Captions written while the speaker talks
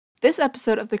This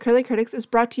episode of The Curly Critics is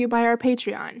brought to you by our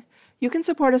Patreon. You can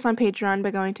support us on Patreon by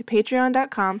going to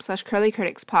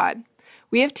patreon.com/curlycriticspod.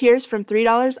 We have tiers from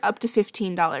 $3 up to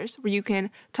 $15, where you can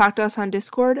talk to us on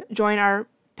Discord, join our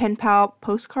Pen Pal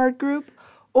postcard group,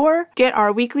 or get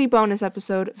our weekly bonus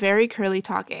episode, Very Curly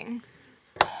Talking.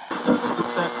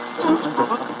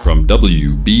 From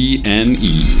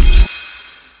WBNE.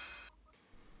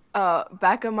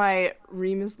 Back on my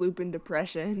Remus Lupin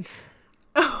depression.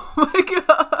 Oh my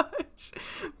gosh.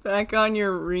 Back on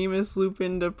your Remus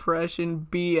Lupin depression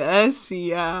BS,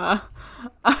 yeah.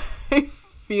 I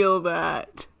feel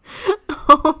that.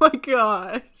 Oh my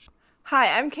gosh.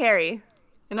 Hi, I'm Carrie.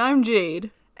 And I'm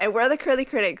Jade. And we're the Curly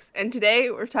Critics, and today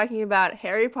we're talking about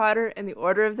Harry Potter and the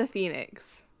Order of the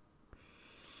Phoenix.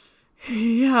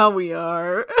 Yeah, we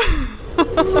are.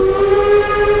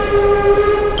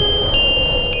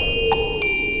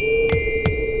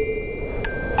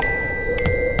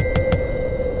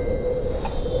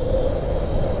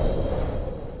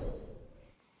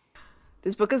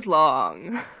 This book is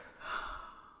long.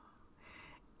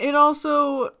 It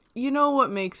also, you know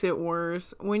what makes it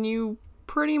worse? When you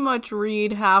pretty much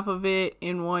read half of it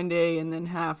in one day and then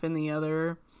half in the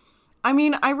other. I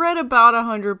mean, I read about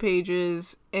 100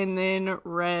 pages and then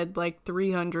read like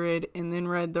 300 and then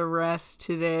read the rest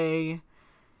today.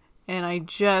 And I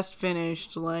just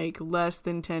finished like less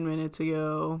than 10 minutes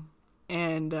ago.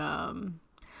 And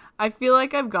I feel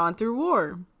like I've gone through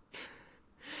war.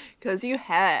 'Cause you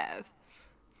have.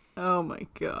 Oh my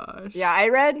gosh. Yeah, I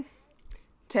read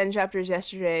 10 chapters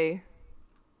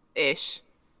yesterday-ish.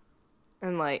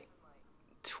 And like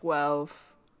 12,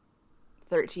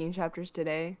 13 chapters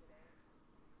today.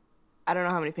 I don't know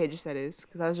how many pages that is,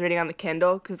 because I was reading on the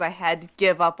Kindle, because I had to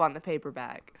give up on the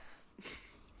paperback.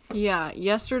 Yeah,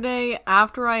 yesterday,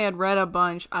 after I had read a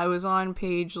bunch, I was on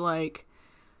page like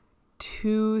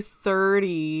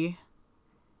 230,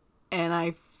 and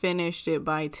I finished it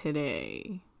by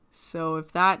today. So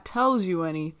if that tells you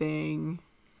anything,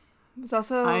 It's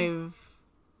also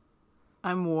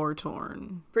I'm war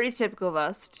torn. pretty typical of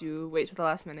us to wait till the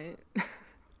last minute.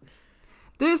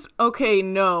 You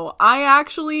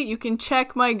can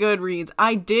check my Goodreads.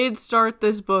 I did start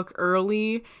this book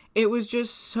early. It was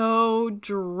just so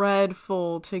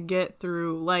dreadful to get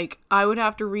through. Like, I would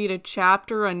have to read a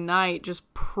chapter a night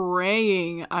just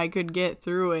praying I could get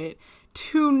through it,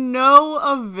 to no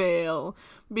avail.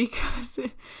 Because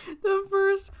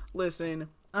listen,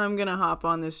 I'm gonna hop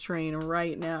on this train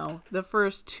right now. The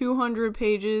first 200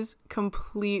 pages,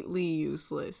 completely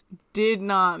useless. Did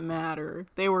not matter.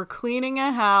 They were cleaning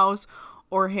a house,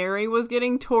 or Harry was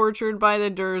getting tortured by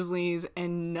the Dursleys,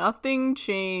 and nothing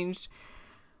changed.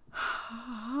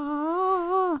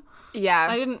 Yeah.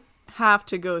 I didn't have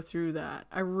to go through that.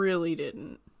 I really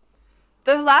didn't.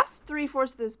 The last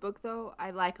 3/4 of this book, though,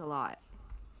 I like a lot.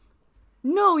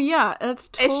 No, yeah, that's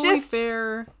totally just,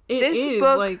 fair. this It is,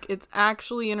 book- like, it's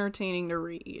actually entertaining to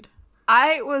read.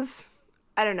 I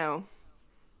don't know,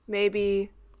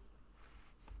 maybe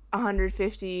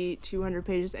 150, 200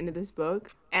 pages into this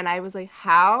book, and I was like,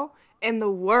 how in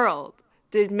the world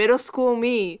did middle school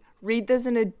me read this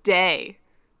in a day?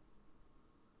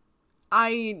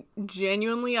 I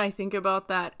think about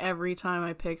that every time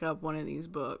I pick up one of these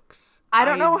books. I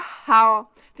don't know how.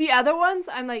 The other ones,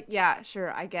 I'm like, yeah,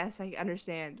 sure, I guess I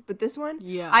understand. But this one,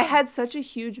 Yeah. I had such a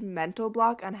huge mental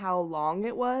block on how long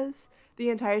it was the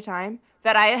entire time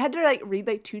that I had to like read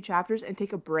like 2 chapters and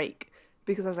take a break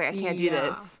because I was like, I can't do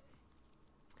this.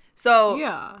 So,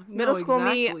 Yeah, middle school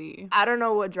exactly. me, I don't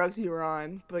know what drugs you were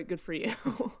on, but good for you.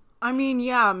 I mean,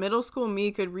 yeah, middle school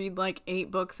me could read like 8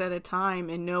 books at a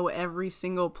time and know every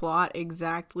single plot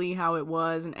exactly how it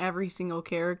was and every single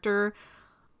character.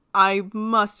 I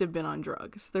must have been on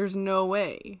drugs. There's no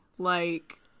way.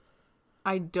 Like,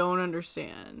 I don't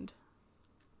understand.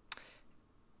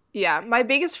 Yeah, my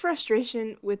biggest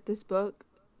frustration with this book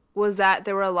was that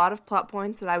there were a lot of plot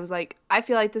points that I was like, I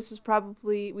feel like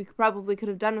we probably could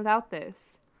have done without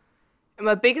this. And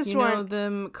my biggest one,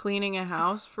 them cleaning a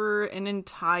house for an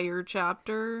entire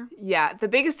chapter. yeah, the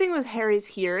biggest thing was Harry's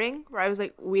hearing, where I was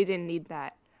like, we didn't need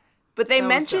that. But they That was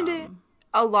mentioned it dumb.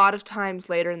 a lot of times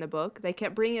later in the book. They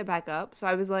kept bringing it back up, so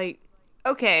I was like,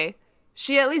 okay,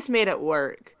 she at least made it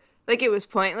work. Like, it was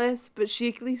pointless, but she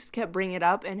at least kept bringing it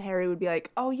up, and Harry would be like,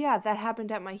 oh yeah, that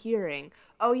happened at my hearing.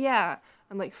 Oh yeah.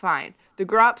 I'm like, fine. The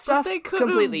Grop stuff, But they could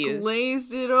completely have used.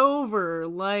 glazed it over.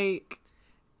 Like,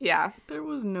 Yeah. there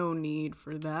was no need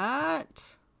for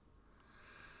that.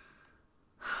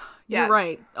 Yeah. You're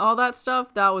right. All that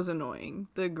stuff, that was annoying.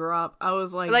 The Grop, I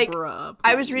was like, bruh,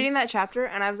 I was reading please. that chapter,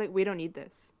 and I was like, we don't need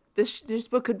this. This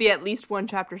book could be at least 1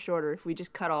 chapter shorter if we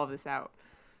just cut all of this out.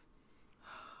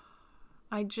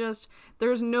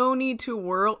 There's no need to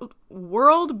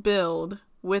world build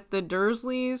with the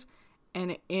Dursleys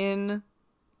and in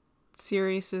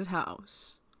Sirius's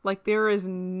house. Like, there is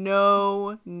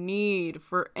no need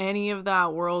for any of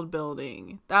that world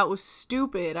building. That was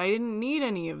stupid. I didn't need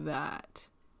any of that.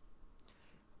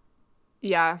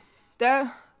 Yeah.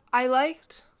 I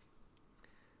liked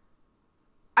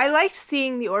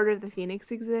seeing the Order of the Phoenix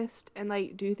exist and,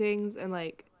 like, do things and,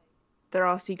 like, they're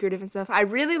all secretive and stuff. I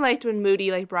really liked when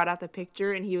Moody, like, brought out the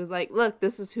picture and he was like, look,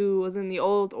 this is who was in the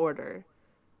old order.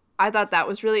 I thought that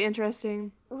was really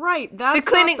interesting. Right,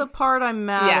 that's not the part I'm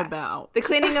mad about. The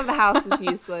cleaning of the house was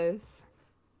useless.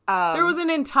 There was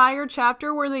an entire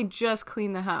chapter where they just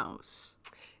cleaned the house.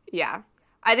 Yeah.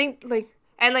 I think, like,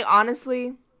 and, like,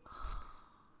 honestly,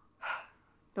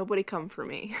 nobody come for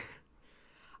me.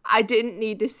 I didn't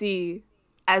need to see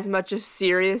as much of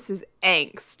Sirius's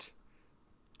angst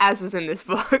as was in this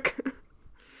book.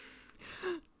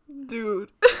 Dude.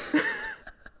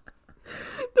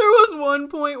 There was one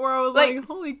point where I was like,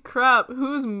 holy crap,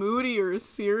 who's moodier,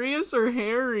 Sirius or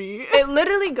Harry? It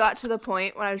literally got to the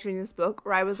point when I was reading this book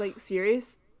where I was like,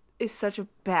 Sirius is such a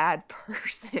bad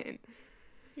person.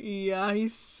 Yeah,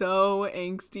 he's so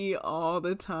angsty all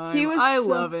the time. I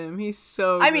love him. He's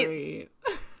so great. Mean,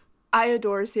 I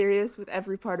adore Sirius with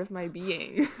every part of my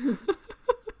being.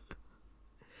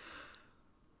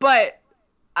 But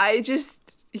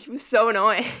he was so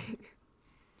annoying.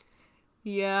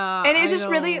 Yeah. And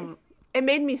it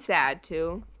made me sad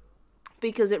too,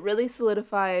 because it really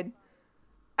solidified,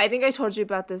 I think I told you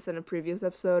about this in a previous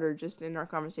episode or just in our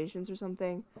conversations or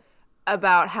something,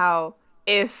 about how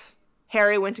if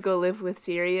Harry went to go live with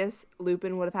Sirius,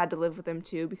 Lupin would have had to live with him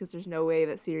too, because there's no way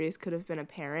that Sirius could have been a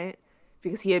parent,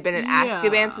 because he had been in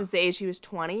Azkaban since the age he was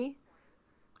 20,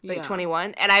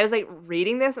 21. And I was like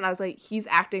reading this and I was like, he's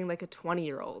acting like a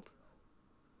 20-year-old.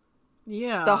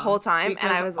 Yeah. The whole time. Because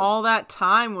and I was all that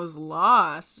time was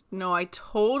lost. No, I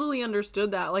totally understood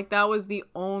that. Like, that was the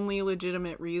only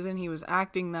legitimate reason he was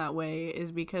acting that way,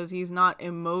 is because he's not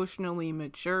emotionally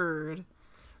matured.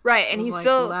 Right, and he's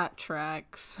still that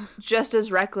tracks. Just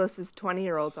as reckless as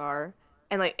 20-year-olds are.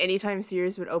 And like anytime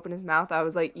Sirius would open his mouth, I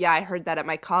was like, yeah, I heard that at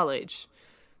my college.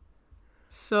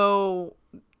 So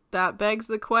that begs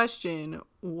the question,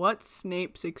 what's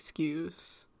Snape's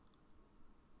excuse?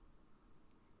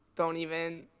 Don't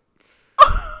even.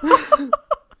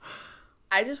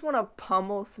 I just want to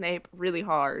pummel Snape really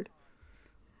hard.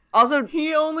 Also,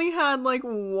 he only had like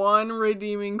one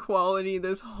redeeming quality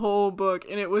this whole book,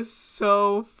 and it was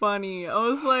so funny. I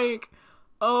was like,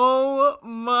 oh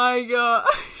my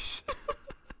gosh.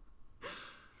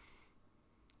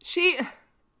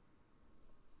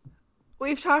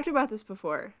 We've talked about this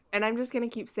before, and I'm just going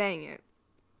to keep saying it.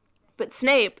 But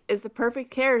Snape is the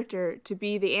perfect character to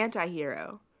be the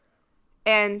anti-hero.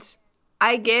 And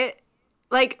I get,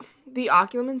 like, the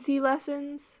occlumency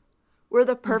lessons were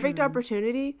the perfect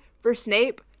opportunity for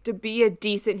Snape to be a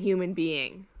decent human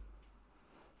being.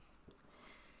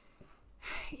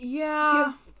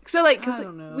 Yeah. So, like, because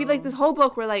we, like, this whole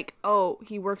book, we're like, oh,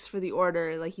 he works for the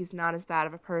Order, like, he's not as bad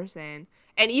of a person.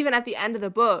 And even at the end of the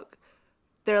book,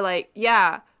 they're like,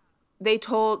 yeah, they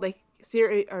told, like,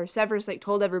 Severus, like,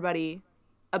 told everybody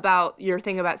about your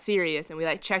thing about Sirius, and we,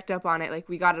 like, checked up on it, like,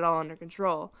 we got it all under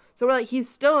control. So we're like, he's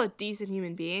still a decent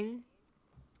human being.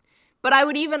 But I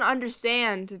would even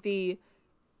understand the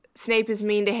Snape is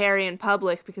mean to Harry in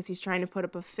public because he's trying to put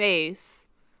up a face.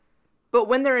 But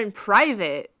when they're in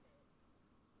private,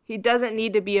 he doesn't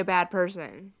need to be a bad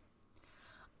person.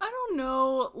 I don't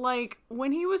know, like,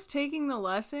 when he was taking the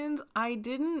lessons, I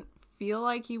didn't feel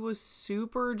like he was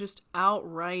super just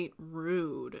outright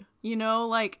rude. You know,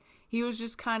 like, he was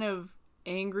just kind of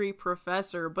angry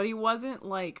professor, but he wasn't,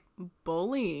 like,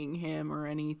 bullying him or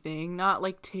anything. Not,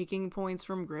 like, taking points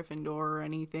from Gryffindor or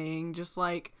anything. Just,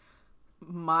 like,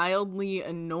 mildly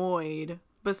annoyed.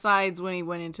 Besides when he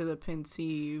went into the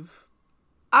Pensieve.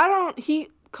 He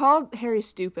called Harry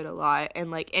stupid a lot, and,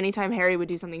 like, anytime Harry would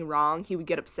do something wrong, he would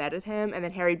get upset at him, and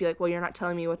then Harry'd be like, well, you're not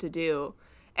telling me what to do.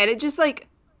 And it just, like,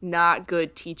 not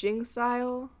good teaching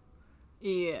style.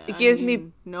 Yeah. It gives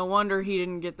me... No wonder he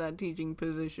didn't get that teaching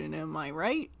position, am I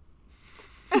right?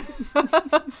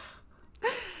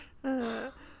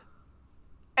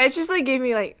 It just, like, gave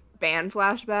me, like, band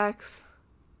flashbacks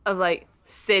of, like,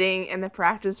 sitting in the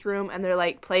practice room, and they're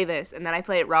like, play this, and then I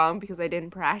play it wrong because I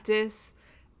didn't practice.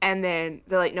 And then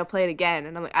they're like, no, play it again.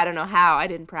 And I'm like, I don't know how, I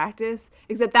didn't practice.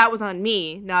 Except that was on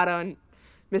me, not on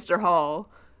Mr.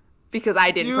 Hall. Because I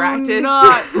didn't practice. Do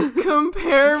not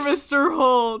compare Mr.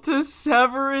 Hall to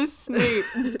Severus Snape.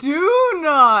 Do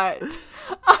not.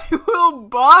 I will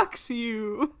box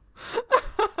you.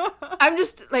 I I'm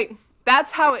just, like,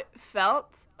 that's how it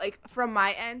felt, like, from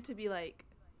my end, to be like,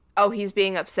 oh, he's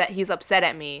being upset. He's upset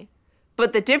at me.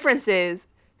 But the difference is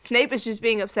Snape is just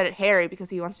being upset at Harry because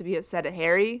he wants to be upset at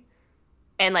Harry.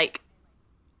 And, like,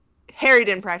 Harry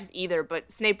didn't practice either,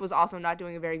 but Snape was also not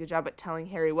doing a very good job at telling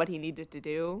Harry what he needed to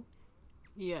do.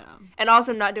 Yeah. And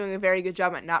also not doing a very good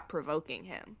job at not provoking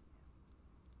him.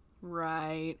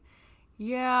 Right.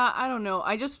 Yeah, I don't know.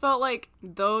 I just felt like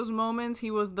those moments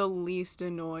he was the least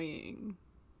annoying.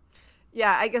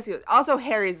 Yeah, I guess he was. Also,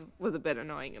 Harry's was a bit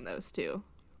annoying in those, too.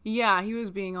 Yeah, he was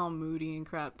being all moody and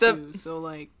crap, too. So,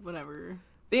 like, whatever.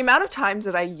 The amount of times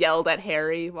that I yelled at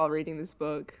Harry while reading this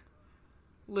book.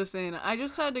 Listen, I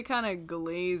just had to kind of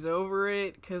glaze over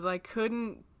it because I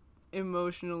couldn't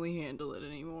emotionally handle it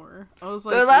anymore. I was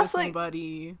like, listen,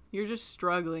 buddy, you're just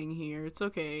struggling here. It's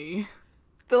okay.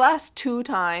 The last 2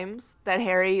 times that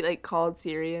Harry, like, called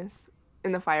Sirius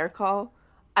in the fire call,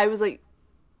 I was like,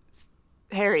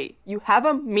 Harry, you have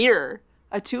a mirror,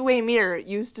 a 2-way mirror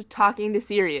used to talking to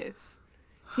Sirius.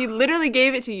 He literally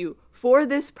gave it to you for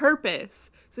this purpose,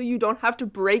 so you don't have to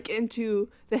break into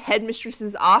the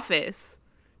headmistress's office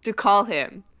to call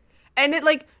him. And at,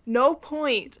 like, no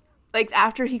point, like,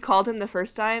 after he called him the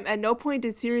first time, at no point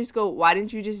did Sirius go, why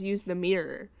didn't you just use the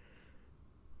mirror?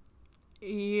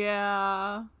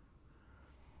 Yeah.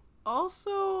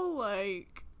 Also,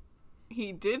 like,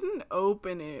 he didn't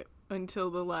open it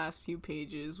until the last few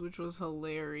pages, which was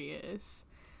hilarious.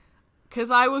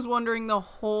 Because I was wondering the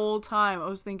whole time, I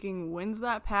was thinking, when's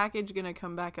that package gonna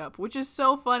come back up? Which is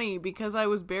so funny, because I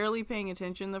was barely paying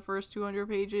attention the first 200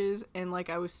 pages, and, like,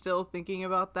 I was still thinking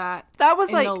about that. That was,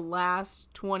 in like, the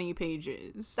last 20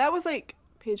 pages. That was, like,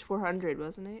 page 400,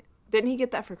 wasn't it? Didn't he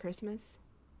get that for Christmas?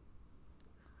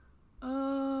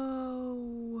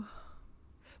 Oh.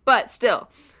 But still.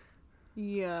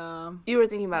 Yeah. You were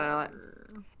thinking about it a lot.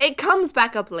 It comes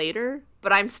back up later,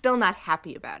 but I'm still not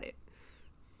happy about it.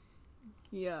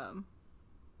 Yeah.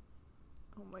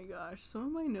 Oh my gosh, some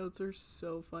of my notes are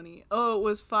so funny. Oh, it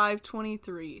was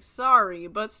 523. Sorry,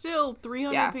 but still,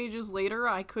 300 pages later,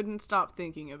 I couldn't stop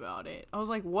thinking about it. I was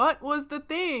like, what was the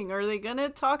thing? Are they gonna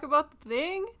talk about the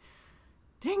thing?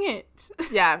 Dang it.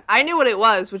 Yeah, I knew what it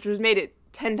was, which was made it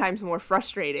 10 times more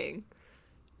frustrating.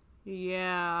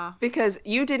 Yeah. Because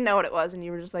you didn't know what it was, and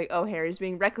you were just like, oh, Harry's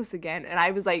being reckless again. And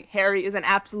I was like, Harry is an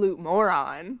absolute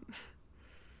moron.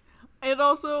 And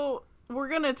also, we're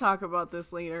gonna talk about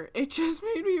this later. It just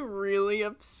made me really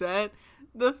upset.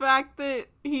 The fact that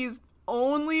he's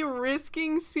only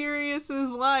risking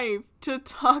Sirius's life to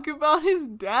talk about his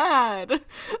dad.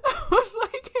 I was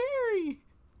like, Harry,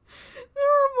 there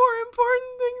are more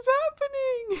important things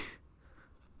happening.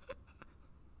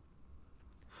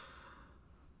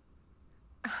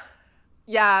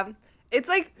 Yeah, it's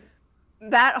like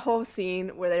that whole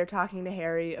scene where they're talking to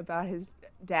Harry about his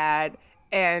dad,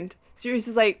 and Sirius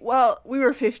is like, well, we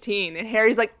were 15, and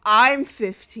Harry's like, I'm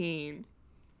 15.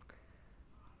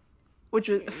 Which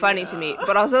was funny to me,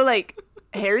 but also, like,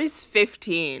 Harry's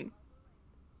 15.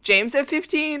 James at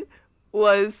 15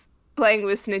 was playing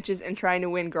with snitches and trying to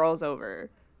win girls over.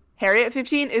 Harry at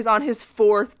 15 is on his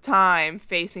 4th time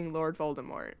facing Lord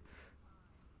Voldemort.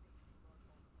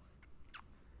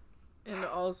 And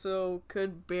also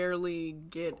could barely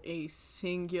get a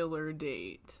singular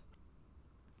date.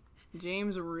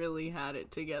 James really had it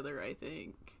together, I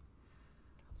think.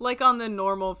 Like on the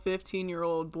normal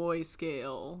 15-year-old boy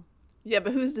scale. Yeah,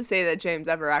 but who's to say that James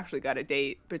ever actually got a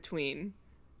date between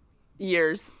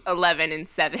years 11 and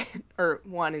 7, or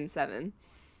 1 and 7?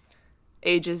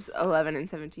 Ages 11 and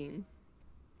 17.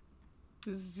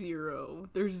 Zero.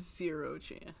 There's zero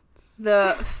chance.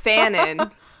 The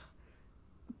fanon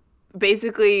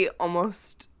basically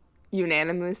almost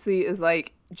unanimously is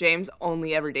like, James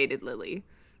only ever dated Lily.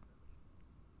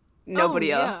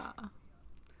 Nobody else.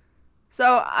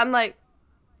 So I'm like,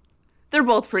 they're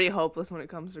both pretty hopeless when it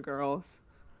comes to girls.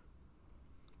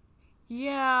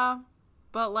 Yeah,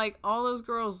 but like all those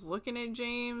girls looking at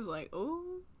James like,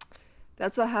 oh.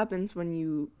 That's what happens when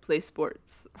you play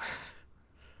sports.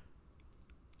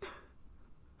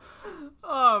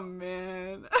 Oh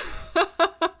man.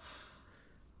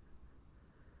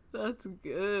 That's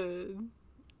good.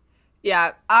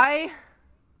 Yeah,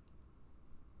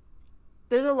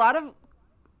 there's a lot of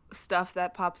stuff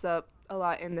that pops up a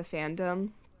lot in the fandom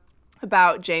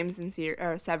about James and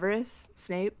Severus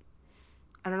Snape.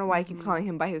 I don't know why I keep calling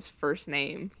him by his first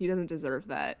name. He doesn't deserve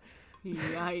that.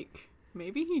 Yike.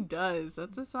 Maybe he does.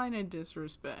 That's a sign of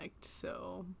disrespect,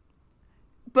 so.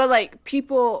 But, like,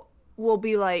 people will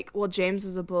be like, well, James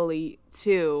was a bully,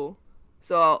 too.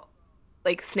 So,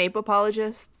 like, Snape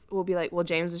apologists will be like, well,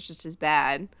 James was just as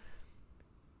bad.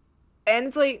 And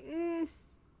it's like,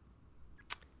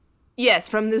 Yes,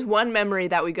 from this one memory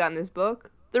that we got in this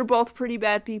book, they're both pretty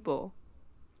bad people.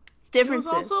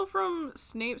 Differences. It was also from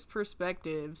Snape's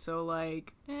perspective, so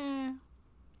like,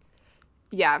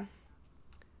 Yeah.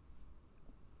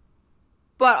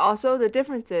 But also the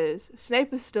difference is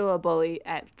Snape is still a bully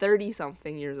at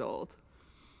 30-something years old.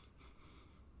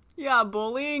 Yeah,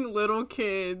 bullying little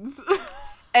kids.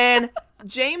 And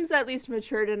James at least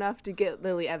matured enough to get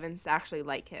Lily Evans to actually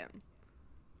like him.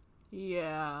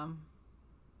 Yeah.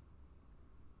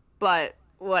 But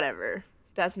whatever.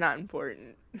 That's not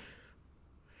important.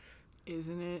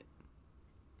 Isn't it?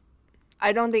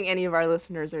 I don't think any of our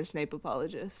listeners are Snape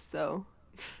apologists, so...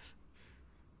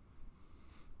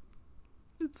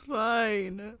 It's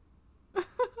fine.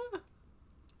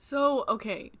 So,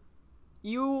 okay.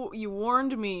 You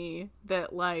warned me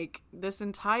that, like, this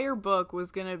entire book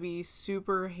was gonna be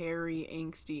super hairy,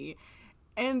 angsty.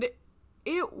 And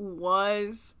it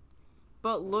was,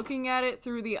 but looking at it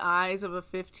through the eyes of a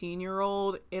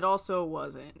 15-year-old, it also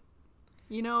wasn't.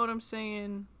 You know what I'm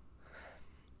saying?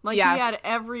 Like, Yeah. He had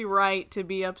every right to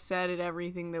be upset at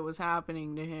everything that was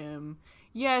happening to him.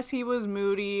 Yes, he was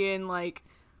moody, and, like,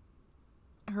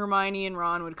 Hermione and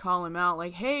Ron would call him out,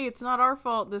 like, hey, it's not our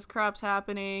fault this crap's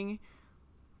happening.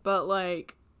 But,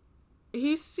 like,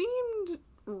 he seemed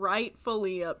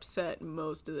rightfully upset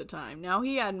most of the time. Now,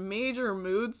 he had major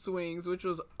mood swings, which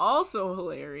was also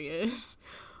hilarious.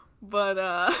 But,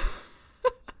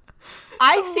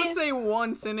 someone would say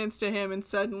one sentence to him and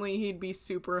suddenly he'd be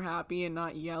super happy and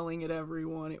not yelling at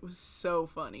everyone. It was so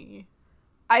funny.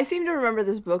 I seem to remember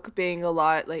this book being a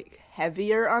lot, like,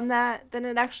 heavier on that than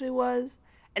it actually was.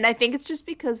 And I think it's just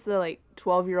because the, like,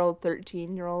 12-year-old,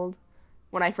 13-year-old,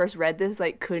 when I first read this,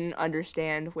 like, couldn't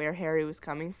understand where Harry was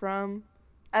coming from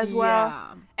as well.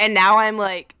 Yeah. And now I'm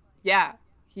like, yeah,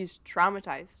 he's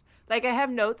traumatized. Like, I have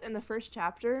notes in the first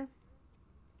chapter.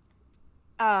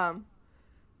 I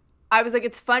was like,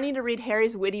 it's funny to read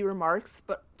Harry's witty remarks,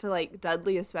 but to, like,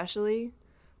 Dudley especially.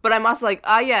 But I'm also like,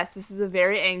 yes, this is a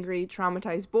very angry,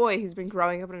 traumatized boy who's been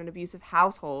growing up in an abusive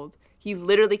household. He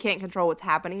literally can't control what's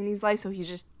happening in his life, so he's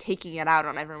just taking it out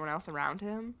on everyone else around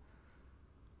him.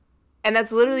 And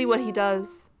that's literally what he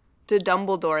does to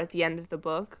Dumbledore at the end of the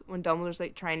book, when Dumbledore's,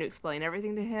 like, trying to explain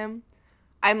everything to him.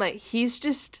 I'm like, he's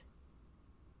just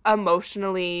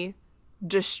emotionally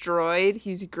destroyed.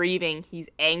 He's grieving. He's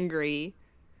angry.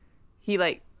 He,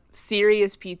 like,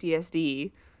 serious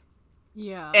PTSD.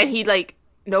 Yeah. And he, like,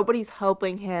 nobody's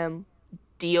helping him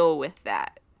deal with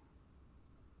that.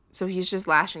 So he's just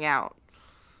lashing out.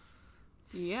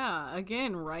 Yeah,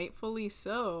 again, rightfully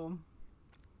so.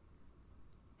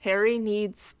 Harry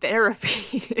needs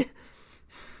therapy.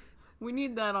 We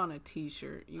need that on a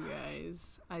t-shirt, you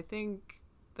guys. I think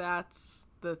that's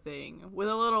the thing. With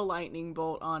a little lightning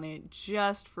bolt on it,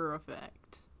 just for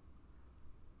effect.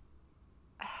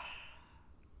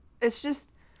 It's just,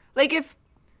 like, if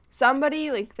somebody,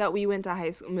 like, that we went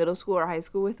to middle school or high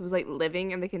school with was, like,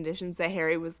 living in the conditions that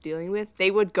Harry was dealing with,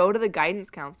 they would go to the guidance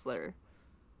counselor.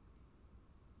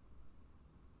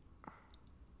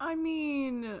 I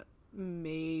mean,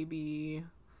 maybe.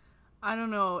 I don't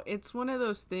know. It's one of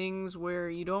those things where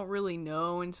you don't really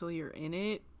know until you're in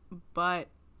it, but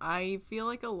I feel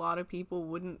like a lot of people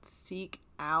wouldn't seek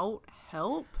out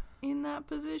help in that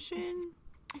position.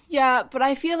 Yeah, but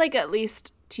I feel like at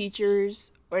least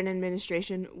teachers or an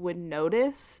administration would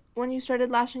notice when you started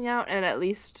lashing out and at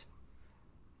least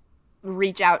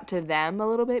reach out to them a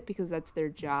little bit because that's their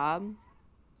job.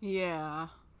 Yeah.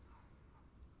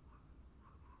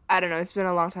 I don't know. It's been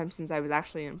a long time since I was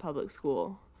actually in public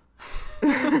school.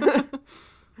 Fair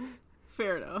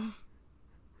enough.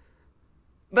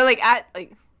 But,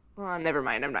 like, well, never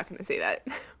mind. I'm not going to say that.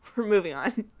 We're moving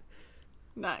on.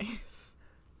 Nice.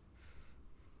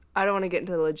 I don't want to get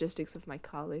into the logistics of my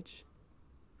college.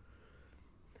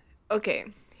 Okay,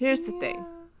 here's the thing.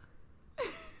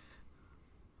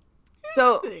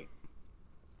 So,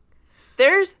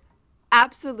 there's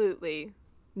absolutely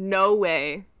no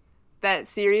way that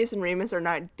Sirius and Remus are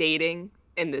not dating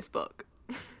in this book.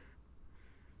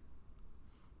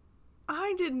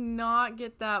 I did not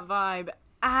get that vibe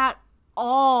at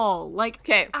all. Like,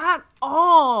 Okay. at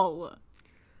all.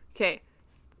 Okay,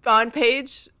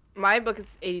 my book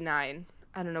is 89.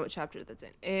 I don't know what chapter that's in.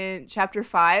 In chapter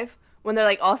 5, when they're,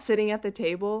 like, all sitting at the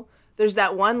table, there's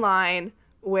that one line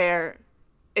where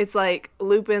it's, like,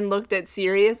 Lupin looked at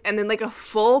Sirius, and then, like, a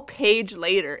full page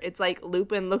later, it's, like,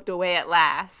 Lupin looked away at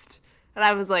last. And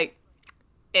I was like,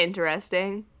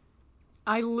 interesting.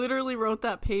 I literally wrote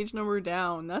that page number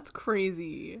down. That's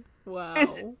crazy. Wow.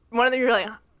 One of them, you're like,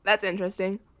 that's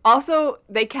interesting. Also,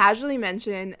 they casually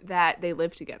mention that they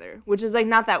live together, which is, like,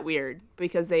 not that weird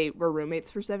because they were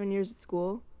roommates for 7 years at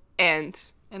school.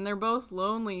 And they're both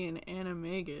lonely in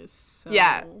Animagus, so...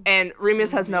 Yeah, and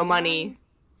Remus has no money.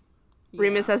 Yeah.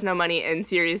 Remus has no money, and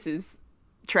Sirius is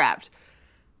trapped.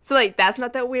 So, like, that's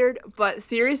not that weird, but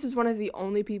Sirius is one of the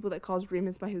only people that calls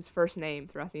Remus by his first name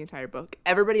throughout the entire book.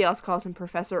 Everybody else calls him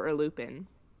Professor or Lupin.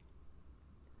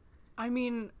 I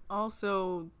mean,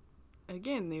 also,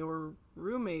 again, they were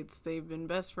roommates. They've been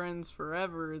best friends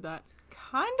forever. That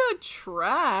kind of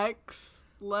tracks.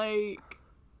 Like...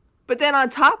 But then on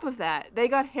top of that, they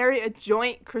got Harry a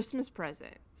joint Christmas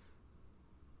present.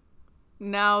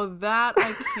 Now that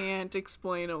I can't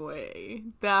explain away.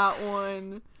 That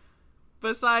one,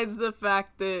 besides the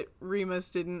fact that Remus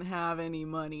didn't have any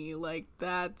money, like,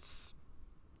 that's...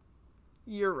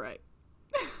 You're right.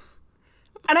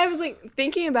 And I was, like,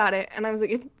 thinking about it, and I was like,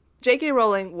 if J.K.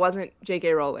 Rowling wasn't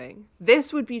J.K. Rowling,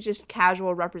 this would be just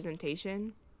casual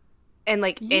representation in,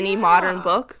 like, any modern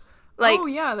book. Like, oh,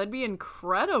 yeah, that'd be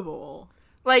incredible.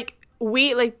 Like,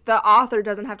 the author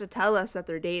doesn't have to tell us that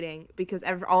they're dating because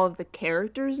all of the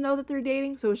characters know that they're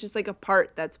dating, so it's just, like, a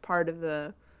part that's part of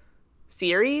the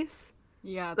series.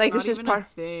 Yeah, it's like, not it's just even part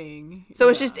a thing. So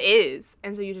it just is,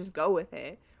 and so you just go with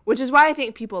it. Which is why I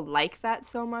think people like that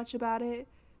so much about it.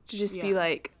 To just be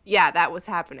like, yeah, that was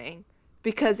happening.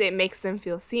 Because it makes them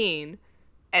feel seen.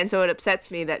 And so it upsets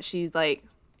me that she's like,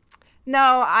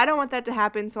 no, I don't want that to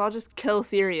happen, so I'll just kill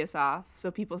Sirius off so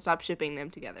people stop shipping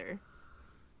them together.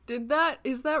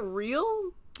 Is that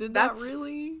real? That's that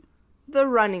really? The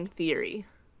running theory.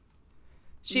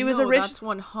 She was originally... That's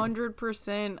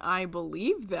 100% I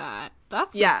believe that.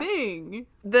 That's the thing.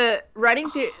 The running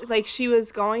theory, like, she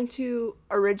was going to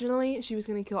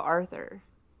kill Arthur.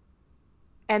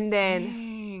 And then...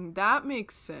 Dang, that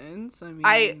makes sense. I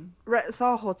mean... I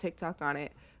saw a whole TikTok on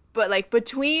it. But, like,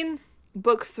 between...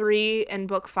 Book 3 and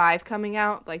Book 5 coming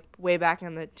out, like, way back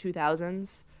in the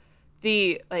 2000s,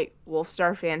 the, like,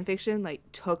 Wolfstar fanfiction, like,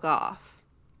 took off.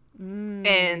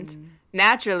 And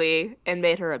naturally, it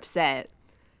made her upset.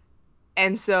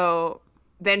 And so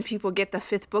then people get the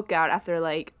 5th book out after,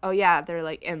 like, oh, yeah, they're,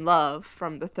 like, in love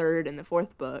from the 3rd and the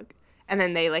 4th book. And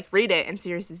then they, like, read it, and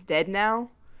Sirius is dead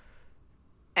now.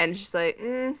 And it's just like,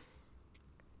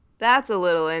 that's a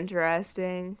little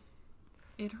interesting.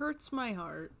 It hurts my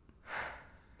heart.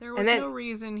 There was no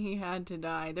reason he had to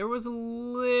die. There was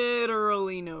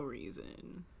literally no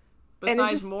reason.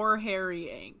 Besides more Harry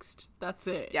angst. That's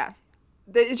it. Yeah.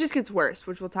 It just gets worse,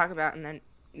 which we'll talk about in the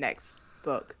next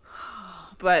book.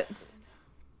 But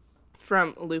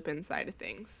from Lupin's side of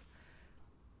things.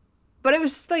 But it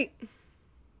was just like,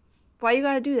 why you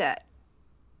gotta do that?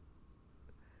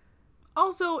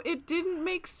 Also, it didn't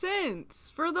make sense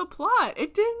for the plot.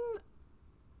 It didn't...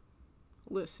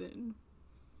 Listen...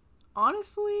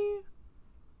 Honestly,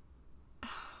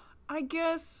 I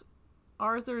guess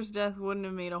Arthur's death wouldn't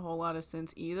have made a whole lot of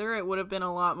sense either. It would have been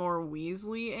a lot more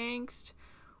Weasley angst,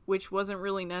 which wasn't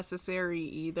really necessary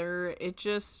either. It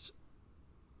just,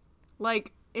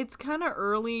 like, it's kind of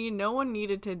early. No one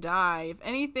needed to die. If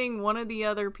anything, one of the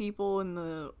other people in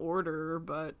the order,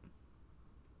 but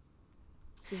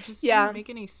it just didn't make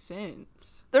any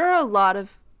sense. There are a lot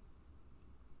of,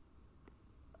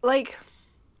 like...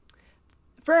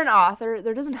 For an author,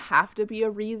 there doesn't have to be a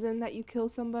reason that you kill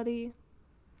somebody.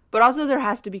 But also there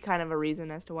has to be kind of a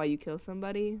reason as to why you kill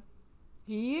somebody.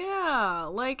 Yeah,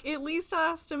 like, at least it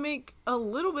has to make a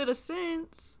little bit of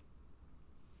sense.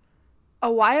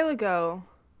 A while ago,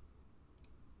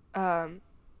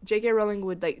 J.K. Rowling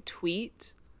would, like,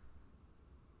 tweet,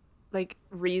 like,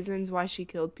 reasons why she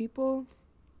killed people.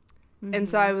 Mm-hmm. And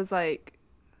so I was like,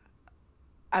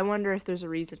 I wonder if there's a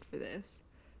reason for this.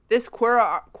 This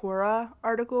Quora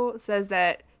article says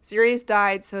that Sirius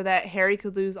died so that Harry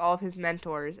could lose all of his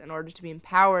mentors in order to be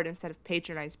empowered instead of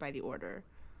patronized by the Order.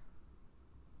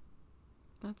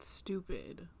 That's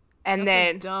stupid. And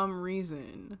That's a dumb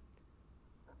reason.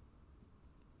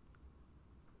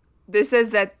 This says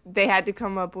that they had to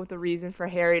come up with a reason for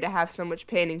Harry to have so much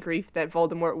pain and grief that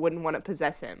Voldemort wouldn't want to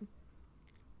possess him.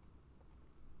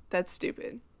 That's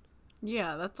stupid.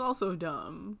 Yeah, that's also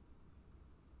dumb.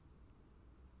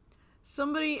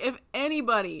 If any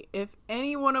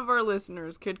one of our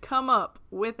listeners could come up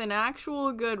with an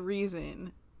actual good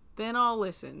reason, then I'll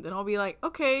listen. Then I'll be like,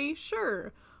 okay,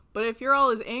 sure. But if you're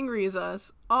all as angry as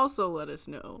us, also let us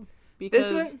know.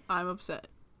 Because I'm upset.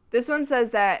 This one says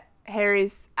that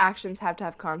Harry's actions have to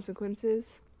have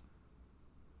consequences.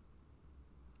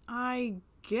 I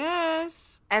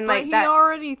guess. And but he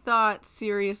already thought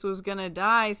Sirius was gonna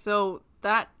die, so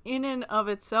that in and of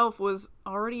itself was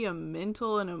already a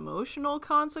mental and emotional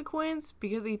consequence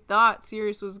because he thought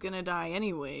Sirius was gonna die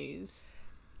anyways.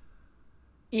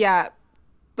 Yeah,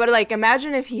 but, like,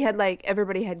 imagine if he had, like,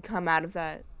 everybody had come out of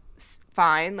that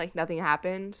fine, like, nothing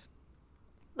happened.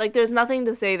 Like, there's nothing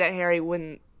to say that Harry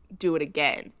wouldn't do it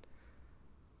again.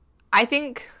 I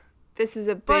think this is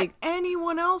a big... But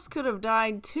anyone else could have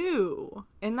died too,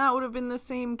 and that would have been the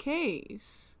same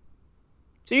case.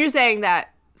 So you're saying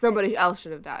that somebody else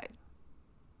should have died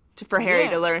for Harry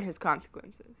to learn his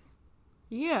consequences.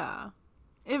 Yeah.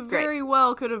 It Great. very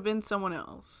well could have been someone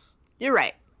else. You're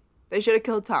right. They should have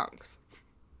killed Tonks.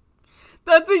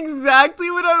 That's exactly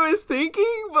what I was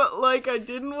thinking, but, like, I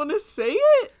didn't want to say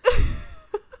it.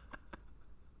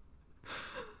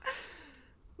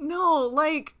 No,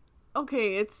 like,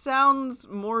 okay, it sounds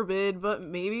morbid, but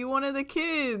maybe one of the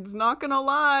kids, not gonna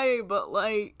lie, but,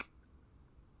 like...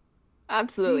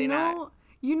 Absolutely not.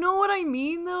 You know what I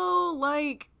mean, though?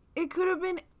 Like, it could have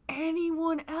been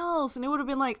anyone else, and it would have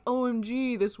been like,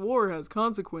 OMG, this war has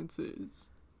consequences.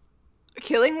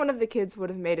 Killing one of the kids would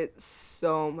have made it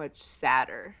so much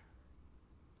sadder.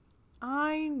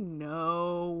 I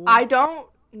know. I don't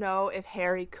know if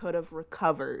Harry could have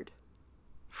recovered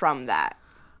from that.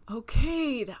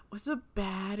 Okay, that was a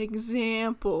bad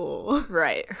example.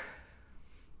 Right.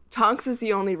 Tonks is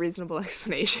the only reasonable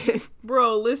explanation.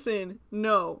 Bro, listen,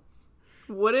 no.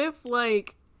 What if,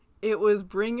 like, it was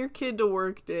bring your kid to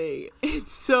work day, and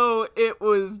so it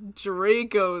was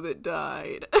Draco that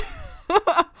died?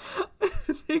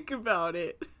 Think about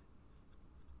it.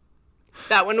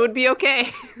 That one would be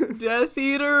okay. Death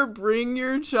Eater, bring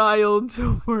your child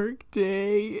to work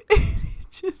day.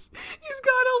 Just, he's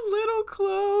got a little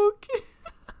cloak.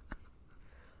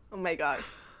 Oh my god.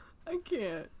 I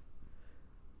can't.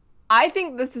 I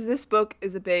think this book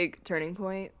is a big turning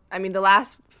point. I mean, the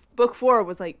last book 4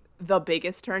 was, like, the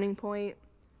biggest turning point.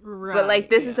 Right. But, like,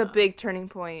 this is a big turning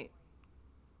point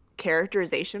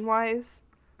characterization-wise.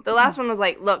 The last one was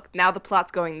like, look, now the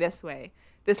plot's going this way.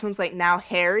 This one's like, now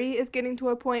Harry is getting to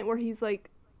a point where he's like,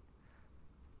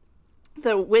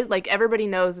 everybody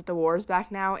knows that the war's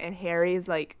back now, and Harry's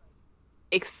like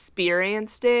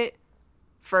experienced it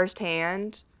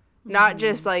firsthand. Not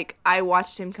just like I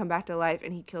watched him come back to life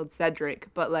and he killed Cedric,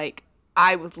 but like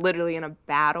I was literally in a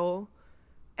battle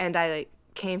and I like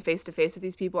came face to face with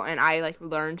these people and I like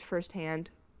learned firsthand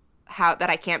how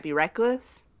that I can't be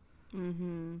reckless.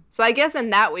 Mm-hmm. So I guess in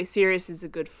that way, Sirius is a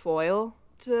good foil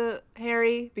to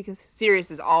Harry because Sirius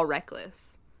is all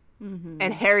reckless. Mm-hmm.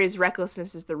 And Harry's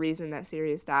recklessness is the reason that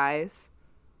Sirius dies.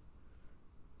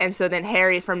 And so then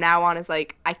Harry from now on is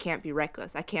like, I can't be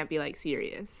reckless. I can't be like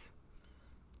Sirius.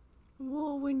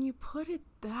 Well, when you put it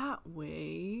that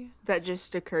way... That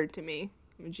just occurred to me.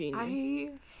 I'm a genius.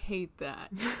 I hate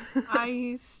that.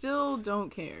 I still don't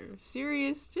care.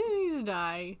 Sirius didn't need to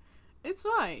die. It's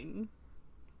fine.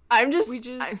 I don't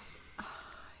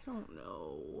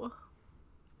know.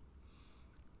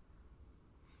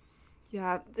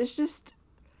 Yeah, there's just...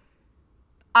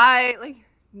 I, like,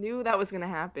 knew that was gonna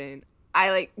happen.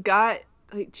 I, like, got,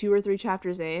 like, 2 or 3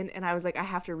 chapters in, and I was like, I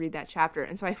have to read that chapter.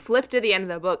 And so I flipped to the end of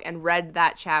the book and read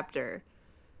that chapter.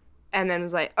 And then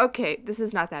was like, okay, this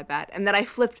is not that bad. And then I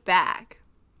flipped back.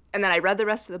 And then I read the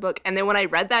rest of the book. And then when I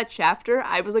read that chapter,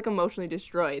 I was, like, emotionally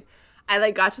destroyed. I,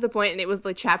 like, got to the point, and it was,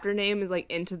 the chapter name is,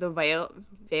 like, Into the Veil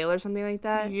or something like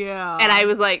that. Yeah. And I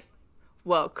was like,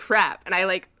 well, crap. And I,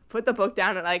 like, put the book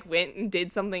down and, like, went and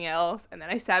did something else. And then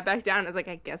I sat back down and I was like,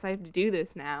 I guess I have to do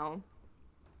this now.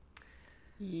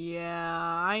 Yeah,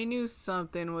 I knew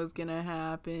something was gonna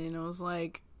happen. I was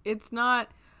like, it's not...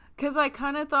 Because I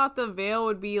kind of thought the veil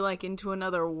would be, like, into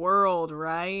another world,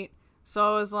 right?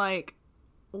 So I was like,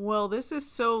 well, this is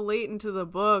so late into the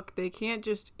book, they can't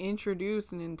just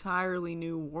introduce an entirely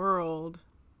new world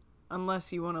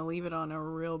unless you want to leave it on a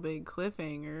real big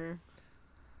cliffhanger.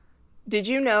 Did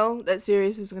you know that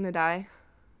Sirius was going to die?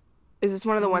 Is this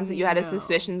one of the ones that you had his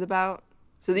suspicions about?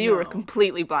 So that you were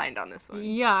completely blind on this one.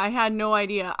 Yeah, I had no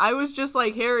idea. I was just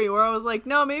like Harry, where I was like,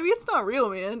 no, maybe it's not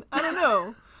real, man. I don't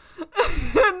know.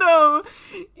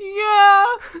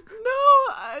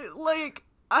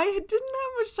 I didn't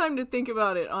have much time to think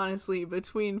about it, honestly,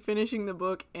 between finishing the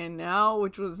book and now,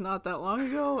 which was not that long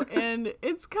ago, and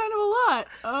it's kind of a lot.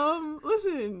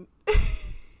 Listen,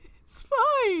 it's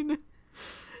fine.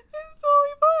 It's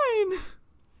totally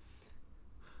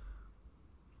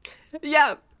fine.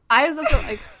 Yeah, I was also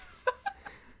like,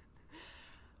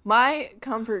 my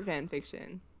comfort fan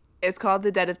fiction is called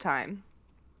The Dead of Time,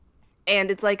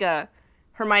 and it's like a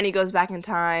Hermione goes back in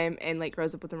time and like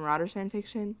grows up with the Marauders fan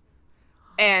fiction,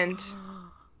 and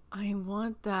I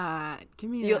want that. Give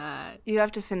me You that. you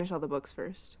have to finish all the books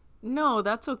first. No,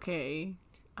 that's okay.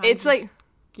 It's like,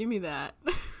 give me that.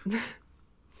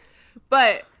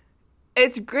 but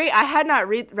it's great. I had not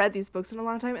read these books in a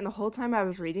long time, and the whole time I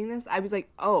was reading this, I was like,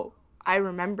 oh, I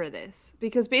remember this.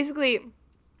 Because basically,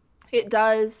 it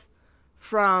does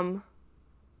from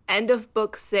end of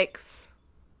book 6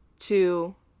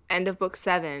 to end of book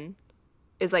 7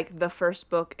 is like the first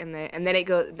book, and then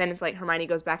it's like Hermione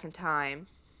goes back in time.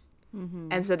 Mm-hmm.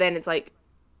 And so then it's like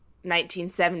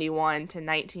 1971 to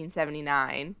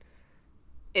 1979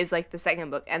 is like the second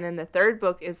book. And then the third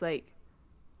book is like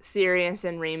Sirius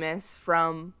and Remus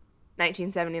from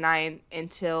 1979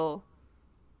 until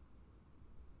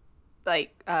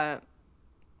like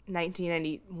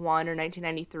 1991 or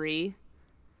 1993.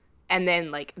 And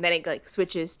then it like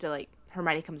switches to like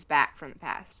Hermione comes back from the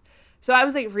past. So I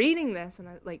was like reading this and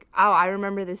I like, oh, I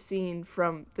remember this scene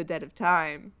from The Dead of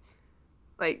Time.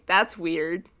 Like, that's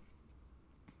weird.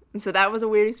 And so that was a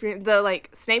weird experience. The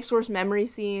like Snape's worst memory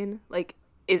scene like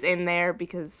is in there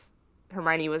because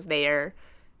Hermione was there.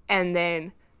 And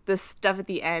then the stuff at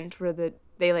the end where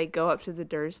they like go up to the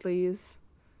Dursleys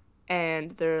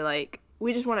and they're like,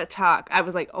 we just want to talk. I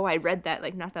was like, oh, I read that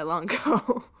like not that long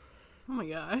ago. Oh my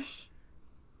gosh.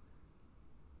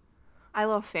 I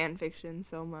love fan fiction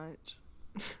so much.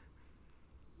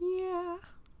 Yeah.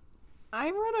 I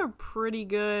read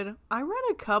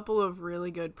a couple of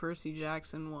really good Percy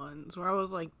Jackson ones where I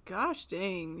was like, gosh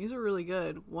dang, these are really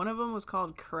good. One of them was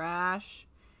called Crash.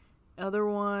 Other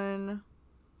one,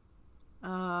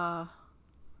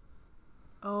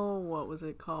 what was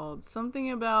it called? Something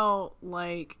about,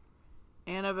 like,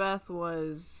 Annabeth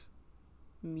was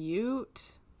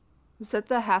mute. Is that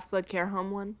the Half-Blood Care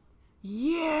Home one?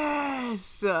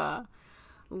 Yes!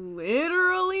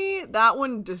 Literally, that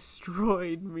one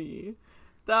destroyed me.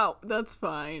 That's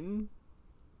fine.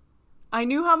 I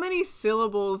knew how many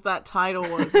syllables that title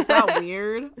was. Is that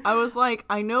weird? I was like,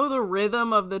 I know the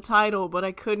rhythm of the title, but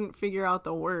I couldn't figure out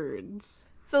the words.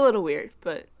 It's a little weird,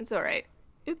 but it's alright.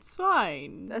 It's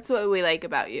fine. That's what we like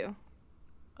about you.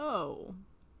 Oh.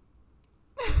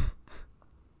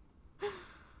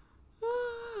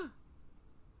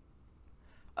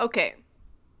 Okay.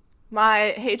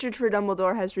 My hatred for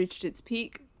Dumbledore has reached its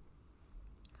peak.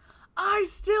 I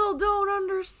still don't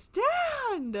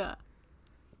understand.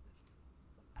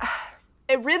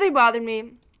 It really bothered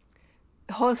me.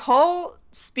 His whole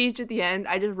speech at the end,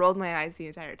 I just rolled my eyes the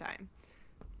entire time.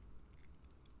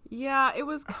 Yeah, it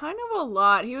was kind of a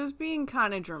lot. He was being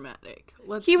kind of dramatic.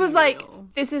 He was like,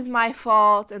 this is my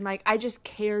fault, and like, I just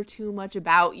care too much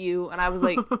about you. And I was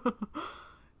like,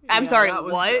 I'm sorry,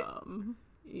 what? Dumb.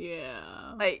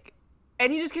 Yeah. Like,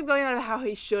 and he just kept going on about how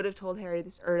he should have told Harry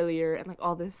this earlier and like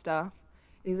all this stuff.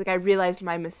 And he's like, I realized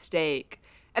my mistake.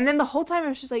 And then the whole time I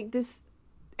was just like, this.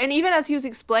 And even as he was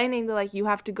explaining that, like, you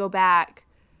have to go back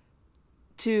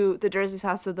to the Dursley's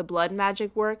house so the blood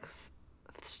magic works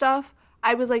stuff,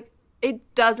 I was like,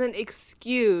 it doesn't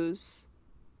excuse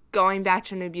going back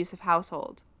to an abusive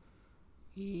household.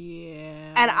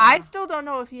 Yeah. And I still don't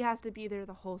know if he has to be there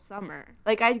the whole summer.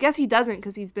 Like, I guess he doesn't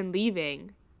because he's been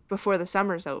leaving before the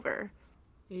summer's over.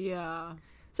 Yeah.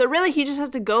 So really, he just has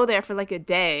to go there for like a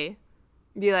day,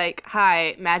 be like,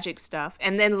 hi, magic stuff,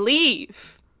 and then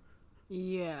leave.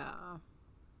 Yeah.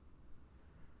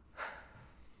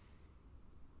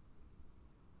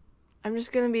 I'm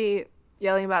just going to be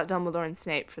yelling about Dumbledore and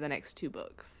Snape for the next 2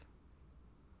 books.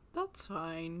 That's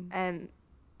fine. And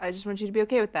I just want you to be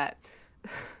okay with that.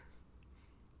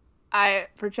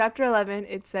 For chapter 11,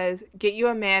 it says, get you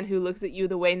a man who looks at you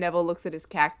the way Neville looks at his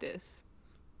cactus.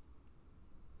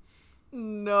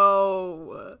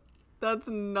 No. That's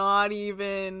not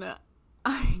even...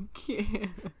 I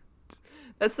can't.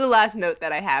 That's the last note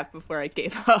that I have before I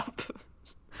gave up.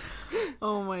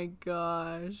 Oh my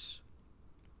gosh.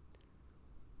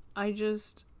 I'm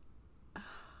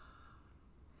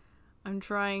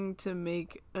trying to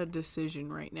make a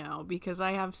decision right now because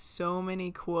I have so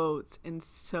many quotes and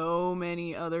so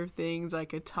many other things I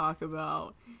could talk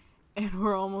about. And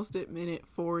we're almost at minute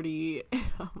 40 and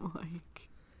I'm like...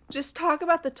 Just talk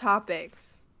about the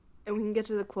topics and we can get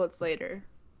to the quotes later.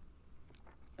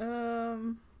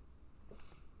 The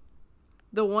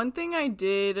one thing I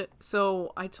did,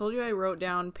 so I told you I wrote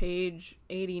down page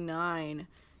 89.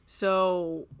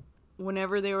 So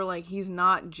whenever they were like, he's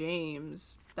not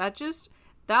James,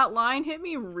 that line hit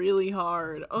me really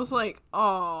hard. I was like,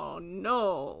 oh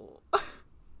no.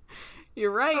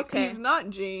 You're right, okay. He's not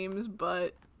James,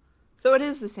 but... So it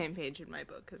is the same page in my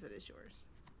book because it is yours.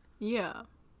 Yeah.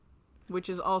 Which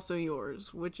is also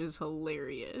yours, which is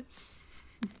hilarious.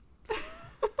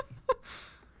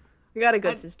 We got a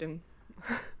good system.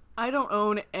 I don't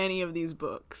own any of these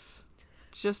books.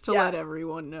 Just to Yeah. let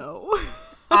everyone know.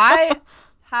 I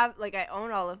have, like, I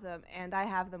own all of them, and I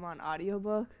have them on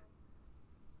audiobook.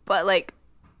 But, like,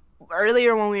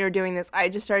 earlier when we were doing this, I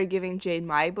just started giving Jade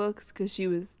my books because she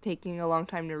was taking a long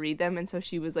time to read them, and so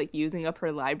she was, like, using up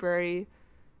her library,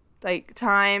 like,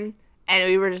 time. And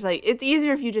we were just like, it's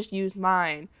easier if you just use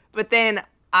mine. But then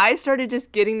I started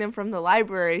just getting them from the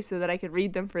library so that I could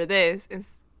read them for this,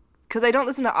 because I don't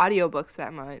listen to audiobooks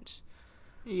that much.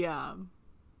 Yeah.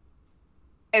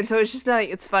 And so it's just like,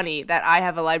 it's funny that I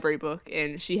have a library book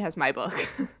and she has my book.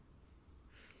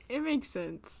 It makes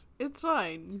sense. It's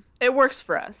fine. It works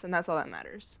for us, and that's all that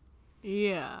matters.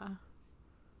 Yeah.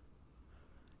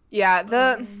 Yeah,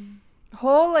 the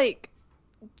whole, like,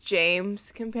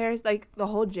 James compares, like, the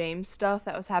whole James stuff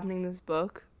that was happening in this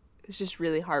book is just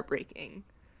really heartbreaking.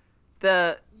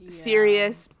 The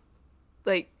serious,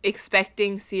 like,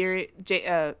 expecting Harry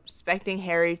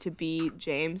to be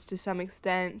James to some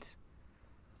extent.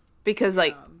 Because,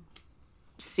 like,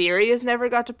 Sirius never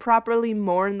got to properly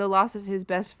mourn the loss of his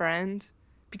best friend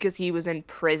because he was in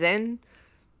prison.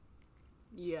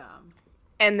 Yeah.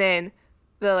 And then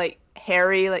the, like,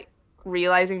 Harry, like,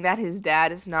 realizing that his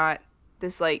dad is not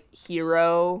this, like,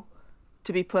 hero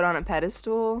to be put on a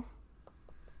pedestal.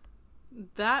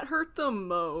 That hurt the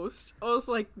most. I was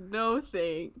like, no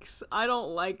thanks. I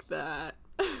don't like that.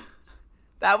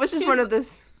 That was just one of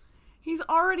those... He's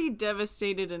already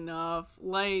devastated enough.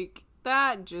 Like,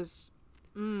 that just...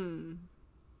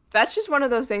 That's just one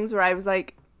of those things where I was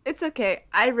like, it's okay,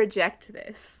 I reject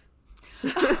this.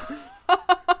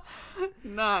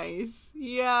 Nice.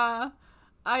 Yeah.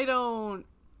 I don't...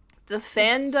 The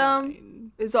fandom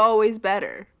is always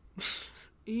better.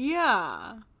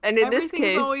 Yeah. And in this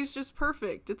Everything's case... always just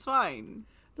perfect. It's fine.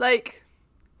 Like,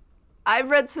 I've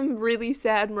read some really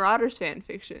sad Marauders fan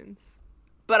fictions,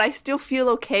 but I still feel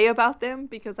okay about them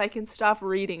because I can stop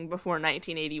reading before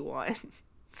 1981.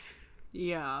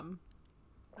 Yeah.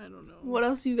 I don't know. What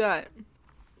else you got?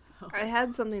 I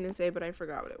had something to say, but I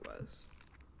forgot what it was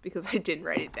because I didn't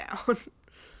write it down.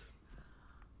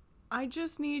 I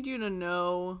just need you to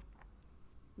know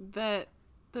that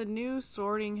the new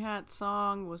Sorting Hat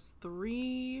song was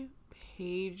 3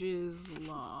 pages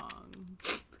long.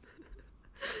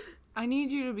 I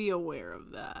need you to be aware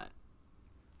of that.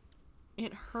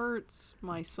 It hurts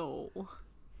my soul.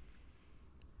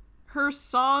 Her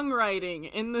songwriting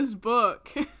in this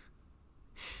book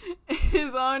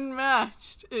is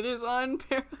unmatched. It is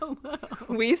unparalleled.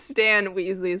 We stan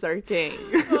Weasley's our king.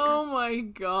 Oh my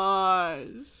gosh.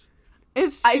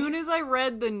 As soon as I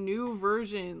read the new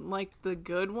version, like the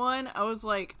good one, I was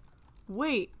like,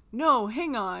 wait, no,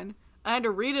 hang on. I had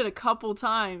to read it a couple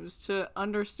times to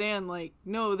understand, like,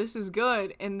 no, this is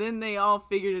good. And then they all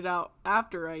figured it out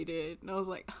after I did. And I was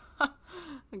like,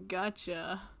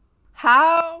 gotcha.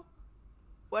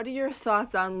 What are your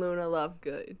thoughts on Luna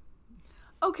Lovegood?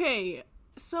 Okay,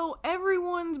 so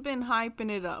everyone's been hyping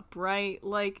it up, right?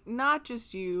 Like, not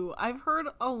just you. I've heard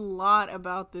a lot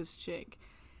about this chick.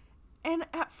 And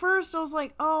at first I was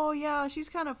like, oh yeah, she's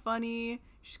kind of funny.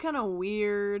 She's kind of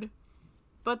weird.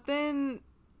 But then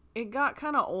it got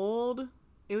kind of old.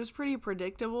 It was pretty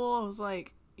predictable. I was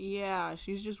like, yeah,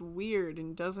 she's just weird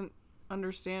and doesn't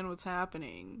understand what's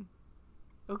happening.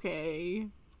 Okay.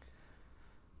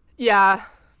 Yeah.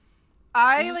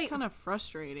 It's just kind of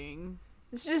frustrating.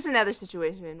 It's just another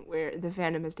situation where the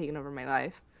fandom has taken over my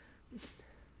life.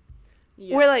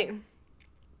 Yeah. Where, like,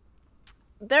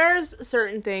 there's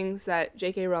certain things that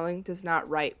J.K. Rowling does not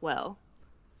write well.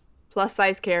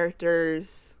 Plus-size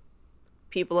characters,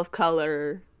 people of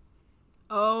color.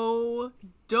 Oh,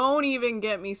 don't even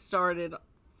get me started.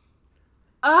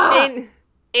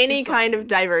 Any kind of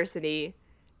diversity.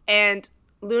 And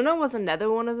Luna was another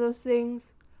one of those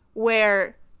things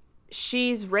where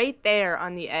she's right there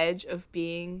on the edge of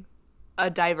being a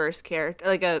diverse character,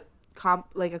 like a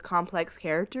complex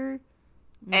character.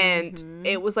 Mm-hmm. And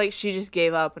it was like she just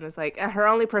gave up and was like, her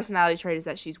only personality trait is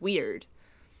that she's weird.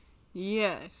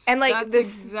 Yes. And like that's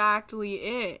this exactly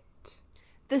it.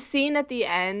 The scene at the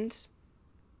end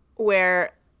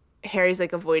where Harry's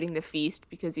like avoiding the feast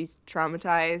because he's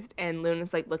traumatized and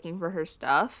Luna's like looking for her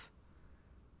stuff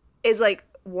is like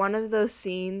one of those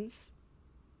scenes.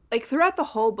 Like throughout the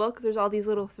whole book, there's all these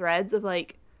little threads of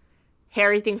like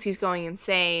Harry thinks he's going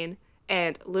insane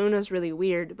and Luna's really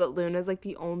weird, but Luna's like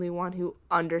the only one who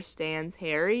understands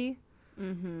Harry.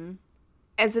 Mm-hmm.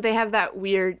 And so they have that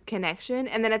weird connection.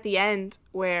 And then at the end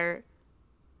where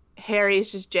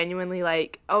Harry's just genuinely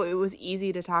like, oh, it was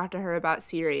easy to talk to her about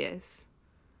Sirius.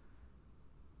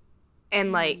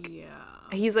 And, like, Yeah.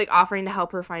 he's, like, offering to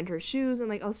help her find her shoes and,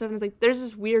 like, all this stuff. And it's like, there's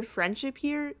this weird friendship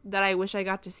here that I wish I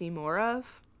got to see more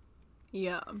of.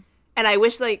 Yeah. And I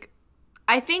wish, like,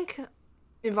 I think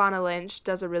Ivana Lynch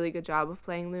does a really good job of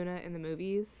playing Luna in the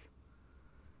movies.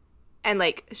 And,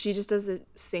 like, she just does a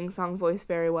sing-song voice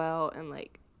very well. And,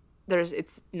 like,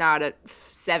 it's not a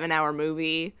 7-hour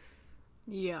movie.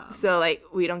 Yeah. So, like,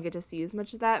 we don't get to see as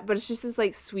much of that. But it's just this,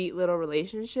 like, sweet little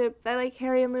relationship that, like,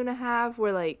 Harry and Luna have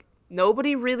where, like,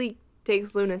 nobody really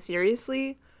takes Luna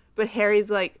seriously. But Harry's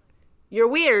like, you're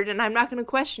weird and I'm not going to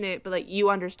question it. But, like, you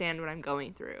understand what I'm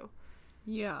going through.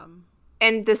 Yeah.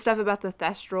 And the stuff about the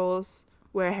Thestrals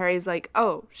where Harry's like,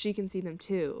 oh, she can see them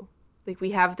too. Like,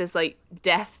 we have this, like,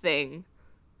 death thing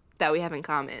that we have in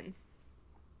common.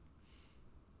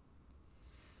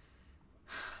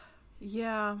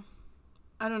 Yeah.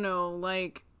 I don't know,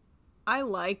 like, I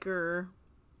like her,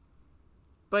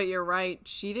 but you're right,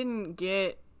 she didn't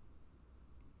get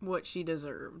what she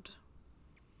deserved.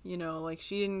 You know, like,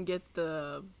 she didn't get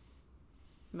the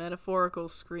metaphorical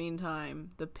screen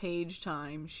time, the page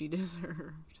time she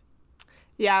deserved.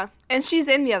 Yeah, and she's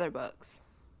in the other books.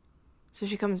 So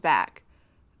she comes back.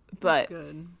 But That's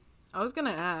good. I was gonna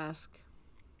ask.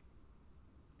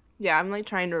 yeah, I'm, like,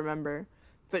 trying to remember.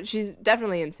 But she's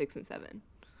definitely in 6 and 7.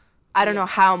 I don't know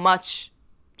how much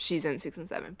she's in 6 and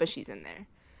 7, but she's in there.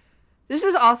 This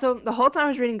is also, the whole time I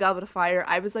was reading Goblet of Fire,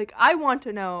 I was like, I want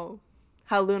to know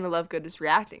how Luna Lovegood is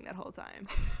reacting that whole time.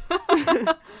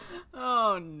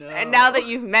 Oh, no. And now that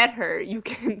you've met her, you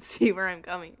can see where I'm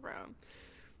coming from.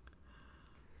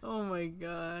 Oh my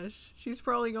gosh. She's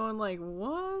probably going like,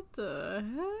 what the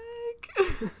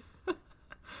heck?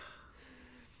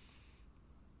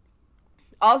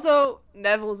 Also,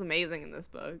 Neville's amazing in this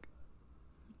book.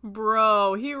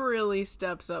 Bro, he really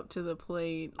steps up to the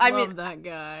plate. I Love mean, that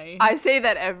guy. I say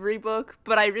that every book,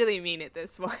 but I really mean it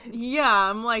this one. Yeah,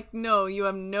 I'm like, no, you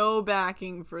have no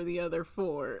backing for the other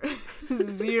 4.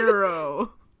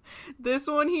 0. This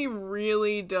one, he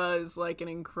really does, like, an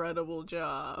incredible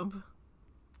job.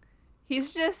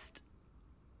 He's just,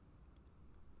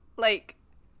 like,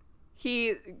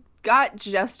 he got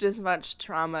just as much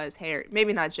trauma as Harry.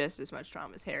 Maybe not just as much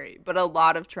trauma as Harry, but a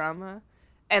lot of trauma.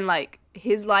 And, like,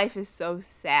 his life is so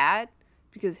sad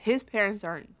because his parents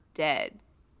aren't dead.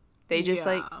 They just,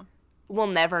 like, will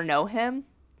never know him.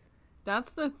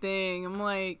 That's the thing. I'm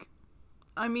like,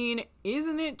 I mean,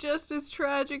 isn't it just as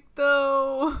tragic,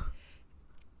 though?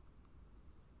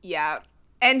 Yeah.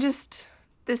 And just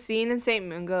the scene in St.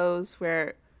 Mungo's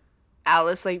where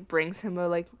Alice, like, brings him a,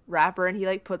 like, wrapper and he,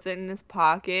 like, puts it in his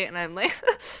pocket. And I'm like,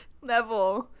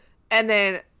 Neville. And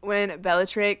then when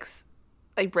Bellatrix,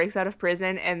 like, breaks out of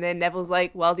prison and then Neville's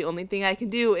like, well, the only thing I can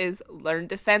do is learn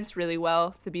defense really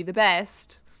well to be the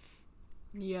best.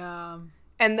 Yeah.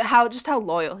 And how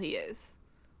loyal he is.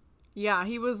 Yeah,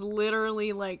 he was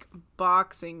literally, like,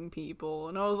 boxing people.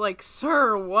 And I was like,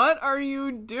 sir, what are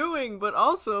you doing? But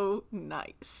also,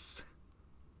 nice.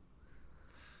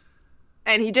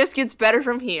 And he just gets better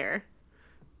from here.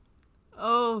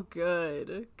 Oh,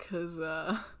 good. Because,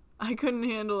 I couldn't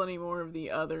handle any more of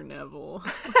the other Neville.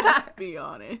 Let's be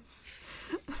honest.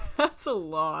 That's a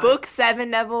lot. Book 7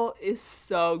 Neville is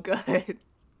so good.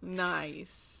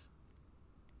 Nice.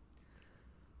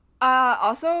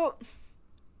 Also,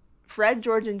 Fred,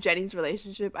 George, and Jenny's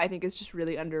relationship, I think, is just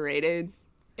really underrated.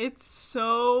 It's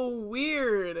so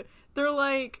weird. They're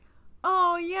like,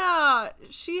 oh yeah,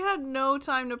 she had no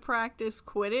time to practice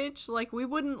Quidditch. Like, we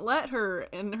wouldn't let her.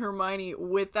 And Hermione,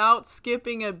 without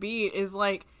skipping a beat, is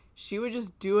like, she would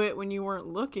just do it when you weren't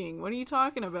looking. What are you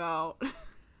talking about?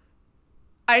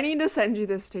 I need to send you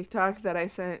this TikTok that I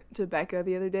sent to Becca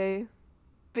the other day.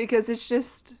 Because it's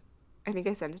just, I think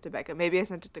I sent it to Becca. Maybe I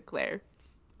sent it to Claire.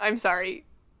 I'm sorry.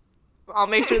 I'll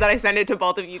make sure that I send it to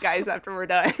both of you guys after we're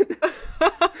done.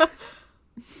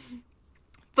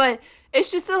 But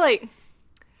it's just that, like,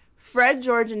 Fred,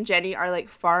 George, and Jenny are, like,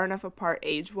 far enough apart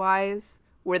age-wise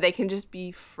where they can just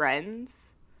be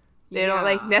friends. They don't,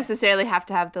 like, necessarily have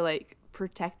to have the, like,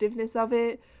 protectiveness of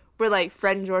it. Where, like,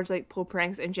 Fred and George, like, pull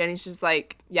pranks and Jenny's just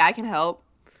like, yeah, I can help.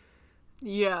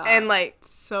 Yeah. And, like,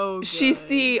 so good. she's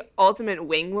the ultimate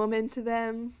wing woman to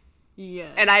them.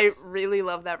 Yes. And I really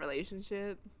love that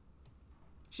relationship.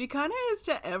 She kind of is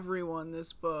to everyone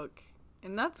this book.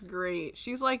 And that's great.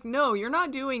 She's like, no, you're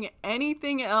not doing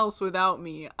anything else without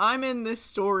me. I'm in this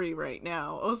story right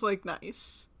now. I was like,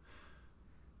 nice.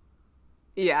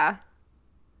 Yeah.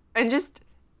 And just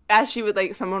as she would,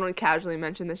 like, someone would casually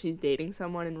mention that she's dating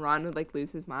someone and Ron would, like,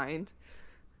 lose his mind.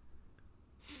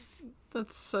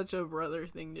 That's such a brother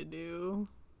thing to do.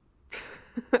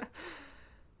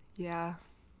 Yeah.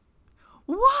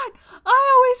 What?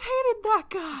 I always hated that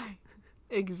guy.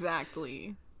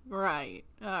 Exactly. Right.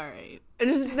 All right. And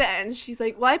just at the end, she's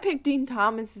like, well, I picked Dean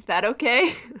Thomas. Is that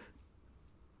okay?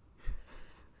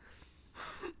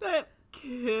 That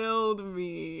killed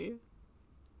me.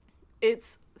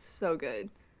 It's so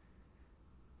good.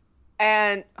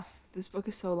 And this book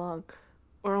is so long.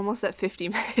 We're almost at 50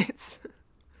 minutes.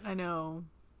 I know.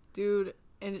 Dude,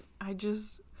 and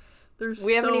there's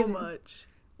We haven't so even- much.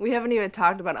 We haven't even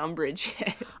talked about Umbridge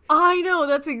yet. I know,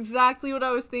 that's exactly what I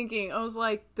was thinking. I was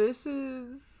like, this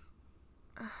is...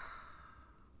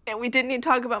 And we didn't even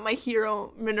talk about my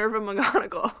hero, Minerva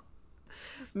McGonagall.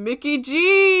 Mickey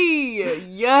G!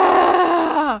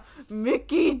 Yeah!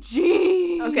 Mickey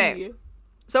G! Okay.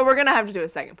 So we're going to have to do a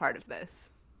second part of this.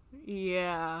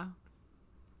 Yeah.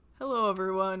 Hello,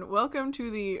 everyone. Welcome to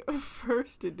the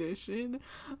first edition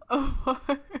of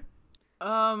our...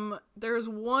 There's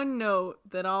one note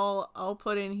that I'll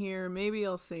put in here. Maybe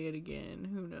I'll say it again.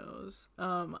 Who knows?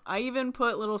 I even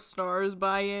put little stars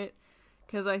by it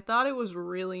because I thought it was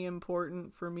really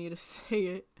important for me to say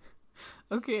it.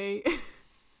 Okay.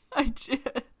 She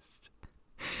was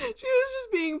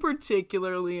just being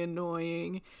particularly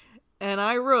annoying. And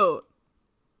I wrote,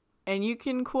 and you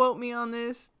can quote me on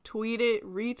this, tweet it,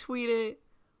 retweet it,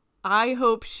 I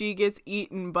hope she gets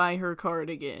eaten by her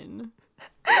cardigan.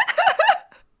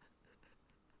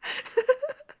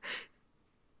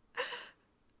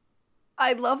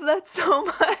 I love that so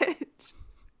much.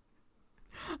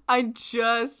 I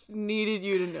just needed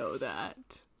you to know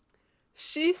that.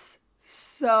 She's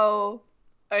so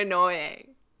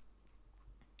annoying.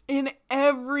 In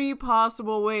every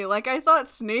possible way. Like, I thought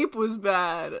Snape was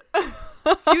bad.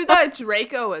 You thought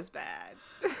Draco was bad.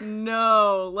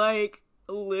 No, like,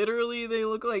 literally they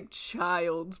look like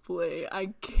child's play.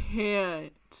 I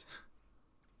can't.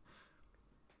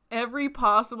 Every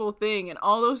possible thing and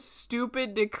all those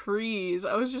stupid decrees.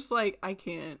 I was just like, I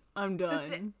can't. I'm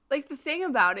done. The thing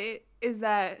about it is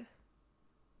that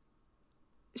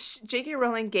J.K.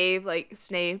 Rowling gave,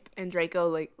 Snape and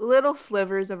Draco, little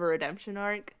slivers of a redemption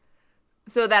arc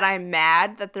so that I'm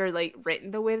mad that they're,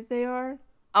 written the way that they are.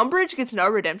 Umbridge gets no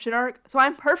redemption arc, so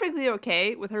I'm perfectly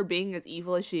okay with her being as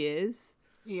evil as she is.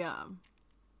 Yeah.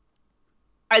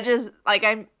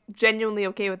 I'm genuinely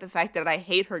okay with the fact that I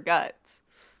hate her guts.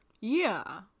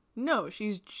 Yeah. No,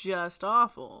 she's just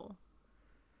awful.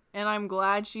 And I'm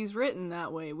glad she's written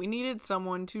that way. We needed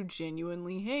someone to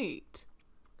genuinely hate.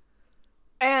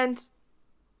 And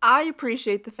I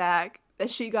appreciate the fact that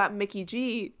she got Mickey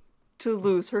G to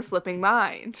lose her flipping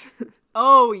mind.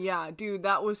 Oh, yeah, dude,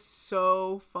 that was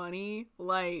so funny.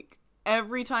 Like,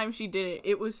 every time she did it,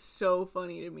 it was so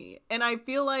funny to me. And I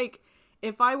feel like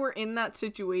if I were in that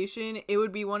situation, it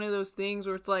would be one of those things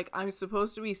where it's like, I'm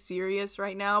supposed to be serious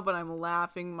right now, but I'm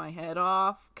laughing my head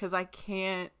off because I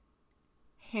can't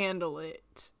handle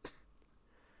it.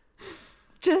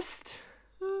 Just,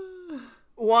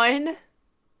 one,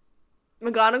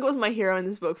 McGonagall's my hero in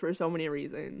this book for so many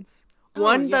reasons. Oh,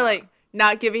 One, yeah.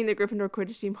 not giving the Gryffindor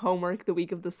Quidditch team homework the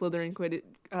week of the Slytherin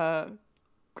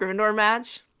Gryffindor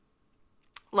match.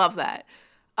 Love that.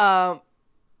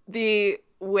 The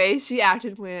way she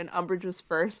acted when Umbridge was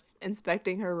first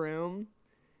inspecting her room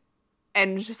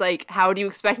and just how do you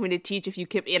expect me to teach if you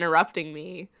keep interrupting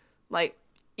me?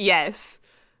 Yes.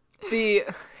 The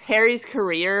Harry's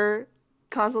career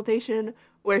consultation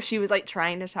where she was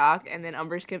trying to talk and then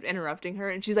Umbridge kept interrupting her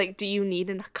and she's like, do you need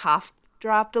a cough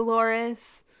drop,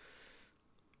 Dolores?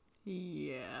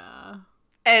 Yeah.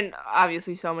 And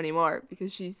obviously so many more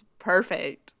because she's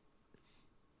perfect.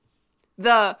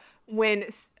 When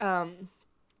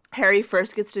Harry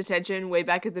first gets detention way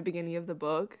back at the beginning of the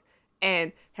book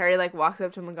and Harry walks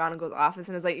up to McGonagall's office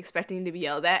and is expecting to be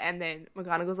yelled at and then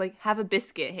McGonagall's like, have a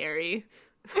biscuit, Harry.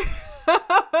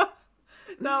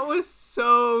 That was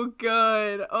so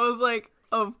good. I was like,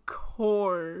 of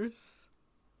course.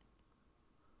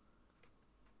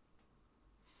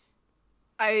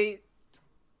 I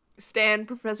stand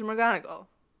Professor McGonagall.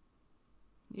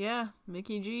 Yeah,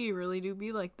 Mickey G really do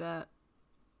be like that.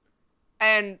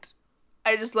 And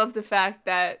I just love the fact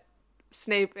that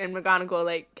Snape and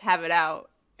McGonagall have it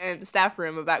out in the staff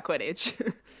room about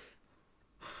Quidditch.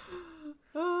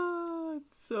 Oh,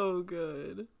 it's so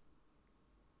good.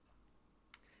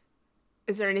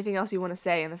 Is there anything else you want to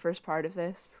say in the first part of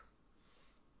this?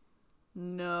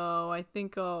 No, I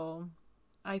think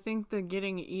the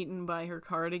getting eaten by her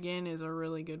cardigan is a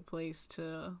really good place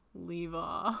to leave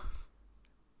off.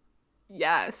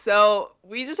 Yeah, so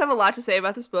we just have a lot to say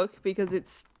about this book because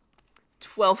it's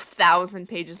 12,000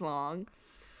 pages long.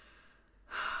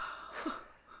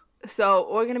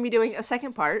 So we're going to be doing a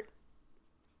second part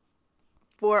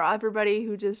for everybody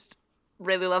who just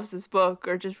really loves this book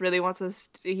or just really wants us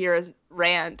to hear us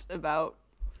rant about.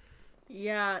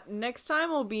 Yeah, next time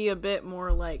will be a bit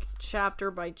more like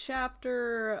chapter by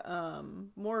chapter,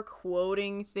 more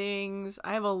quoting things.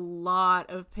 I have a lot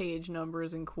of page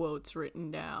numbers and quotes written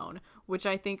down, which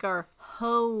I think are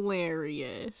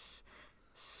hilarious.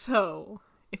 So,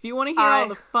 if you want to hear all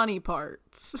the funny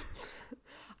parts,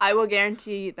 I will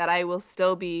guarantee that I will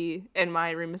still be in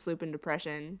my Remus Lupin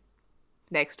depression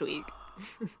next week.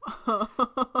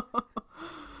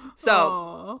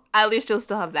 So, at least you'll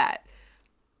still have that.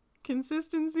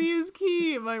 Consistency is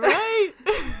key, am I right?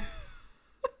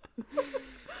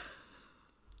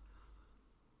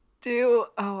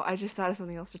 I just thought of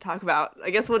something else to talk about.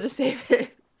 I guess we'll just save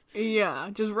it.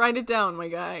 Yeah, just write it down, my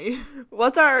guy.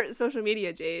 What's our social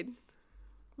media, Jade?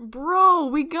 Bro,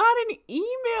 we got an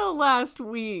email last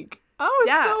week. I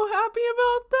was so happy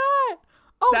about that.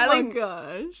 Oh that, my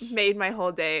gosh. Made my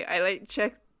whole day. I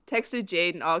texted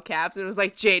Jade in all caps and it was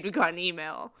like, Jade, we got an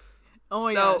email. Oh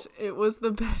my gosh, it was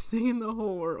the best thing in the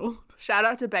whole world. Shout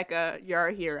out to Becca, you're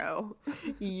our hero.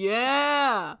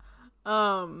 Yeah.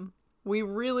 We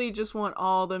really just want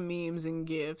all the memes and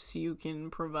GIFs you can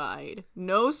provide.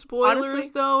 No spoilers,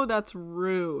 honestly, though, that's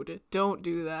rude. Don't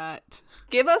do that.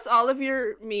 Give us all of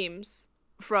your memes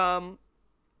from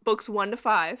books 1 to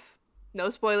 5. No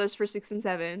spoilers for 6 and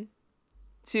 7.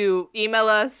 To email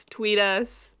us, tweet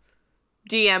us,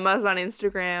 DM us on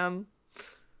Instagram.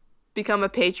 Become a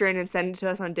patron and send it to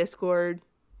us on Discord.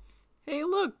 Hey,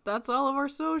 look, that's all of our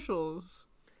socials.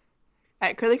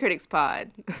 At Curly Critics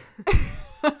Pod.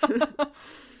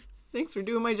 Thanks for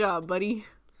doing my job, buddy.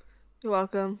 You're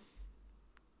welcome.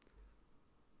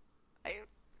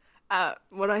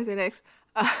 What do I say next?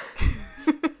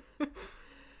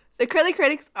 The Curly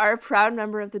Critics are a proud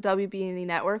member of the WB&E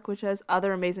Network, which has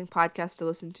other amazing podcasts to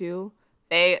listen to.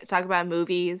 They talk about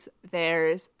movies.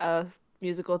 There's a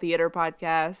musical theater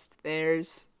podcast.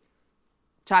 There's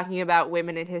talking about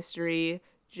women in history,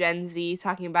 Gen Z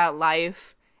talking about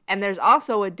life, and there's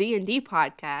also a D&D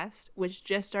podcast which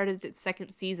just started its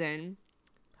 2nd season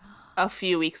a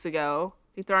few weeks ago.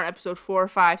 I think they're on episode 4 or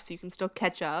 5, so you can still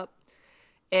catch up.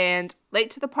 And Late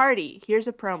to the Party, here's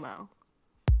a promo.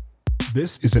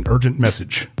 This is an urgent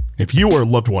message. If you or a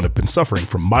loved one have been suffering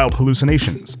from mild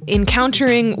hallucinations,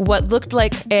 encountering what looked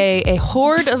like a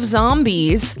horde of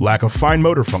zombies, lack of fine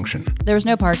motor function, there was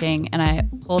no parking, and I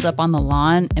pulled up on the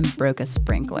lawn and broke a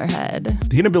sprinkler head,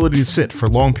 the inability to sit for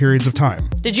long periods of time.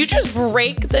 Did you just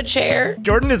break the chair?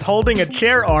 Jordan is holding a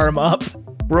chair arm up.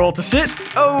 Roll to sit.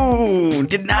 Oh,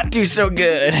 did not do so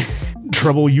good.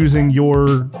 Trouble using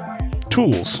your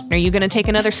tools. Are you going to take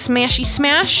another smashy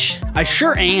smash? I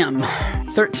sure am.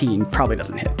 13 probably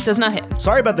doesn't hit. Does not hit.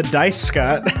 Sorry about the dice,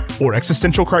 Scott. Or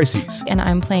existential crises. And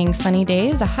I'm playing Sunny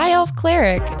Days, a high elf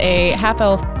cleric, a half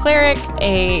elf cleric,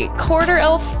 a quarter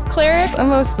elf cleric, a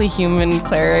mostly human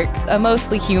cleric, a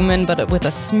mostly human but with a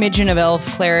smidgen of elf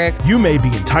cleric. You may be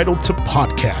entitled to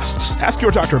podcasts. Ask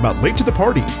your doctor about Late to the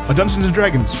Party, a Dungeons &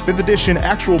 Dragons 5th edition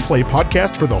actual play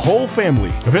podcast for the whole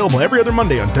family. Available every other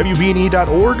Monday on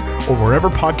WBNE.org or wherever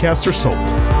podcasts are sold.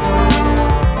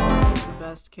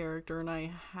 Best character, and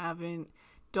I haven't,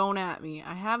 don't at me,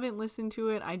 I haven't listened to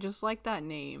it. I just like that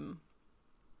name.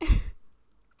 It's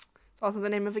also the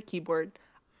name of a keyboard.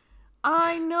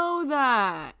 I know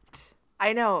that.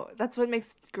 I know, that's what makes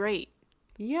it great.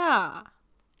 Yeah.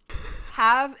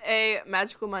 Have a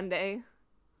magical Monday.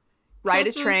 Ride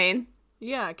a train.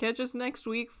 Catch us next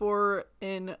week for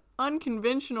an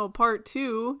unconventional part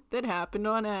 2 that happened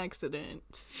on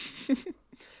accident.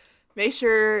 Make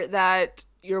sure that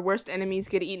your worst enemies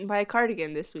get eaten by a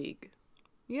cardigan this week.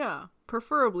 Yeah,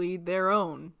 preferably their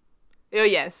own. Oh,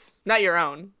 yes. Not your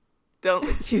own.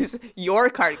 Don't use your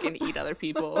cardigan to eat other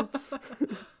people.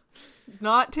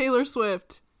 Not Taylor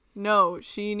Swift. No,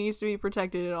 she needs to be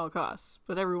protected at all costs,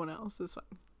 but everyone else is fine.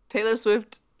 Taylor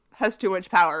Swift has too much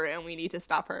power and we need to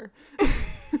stop her.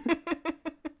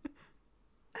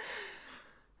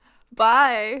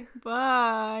 Bye.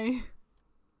 Bye.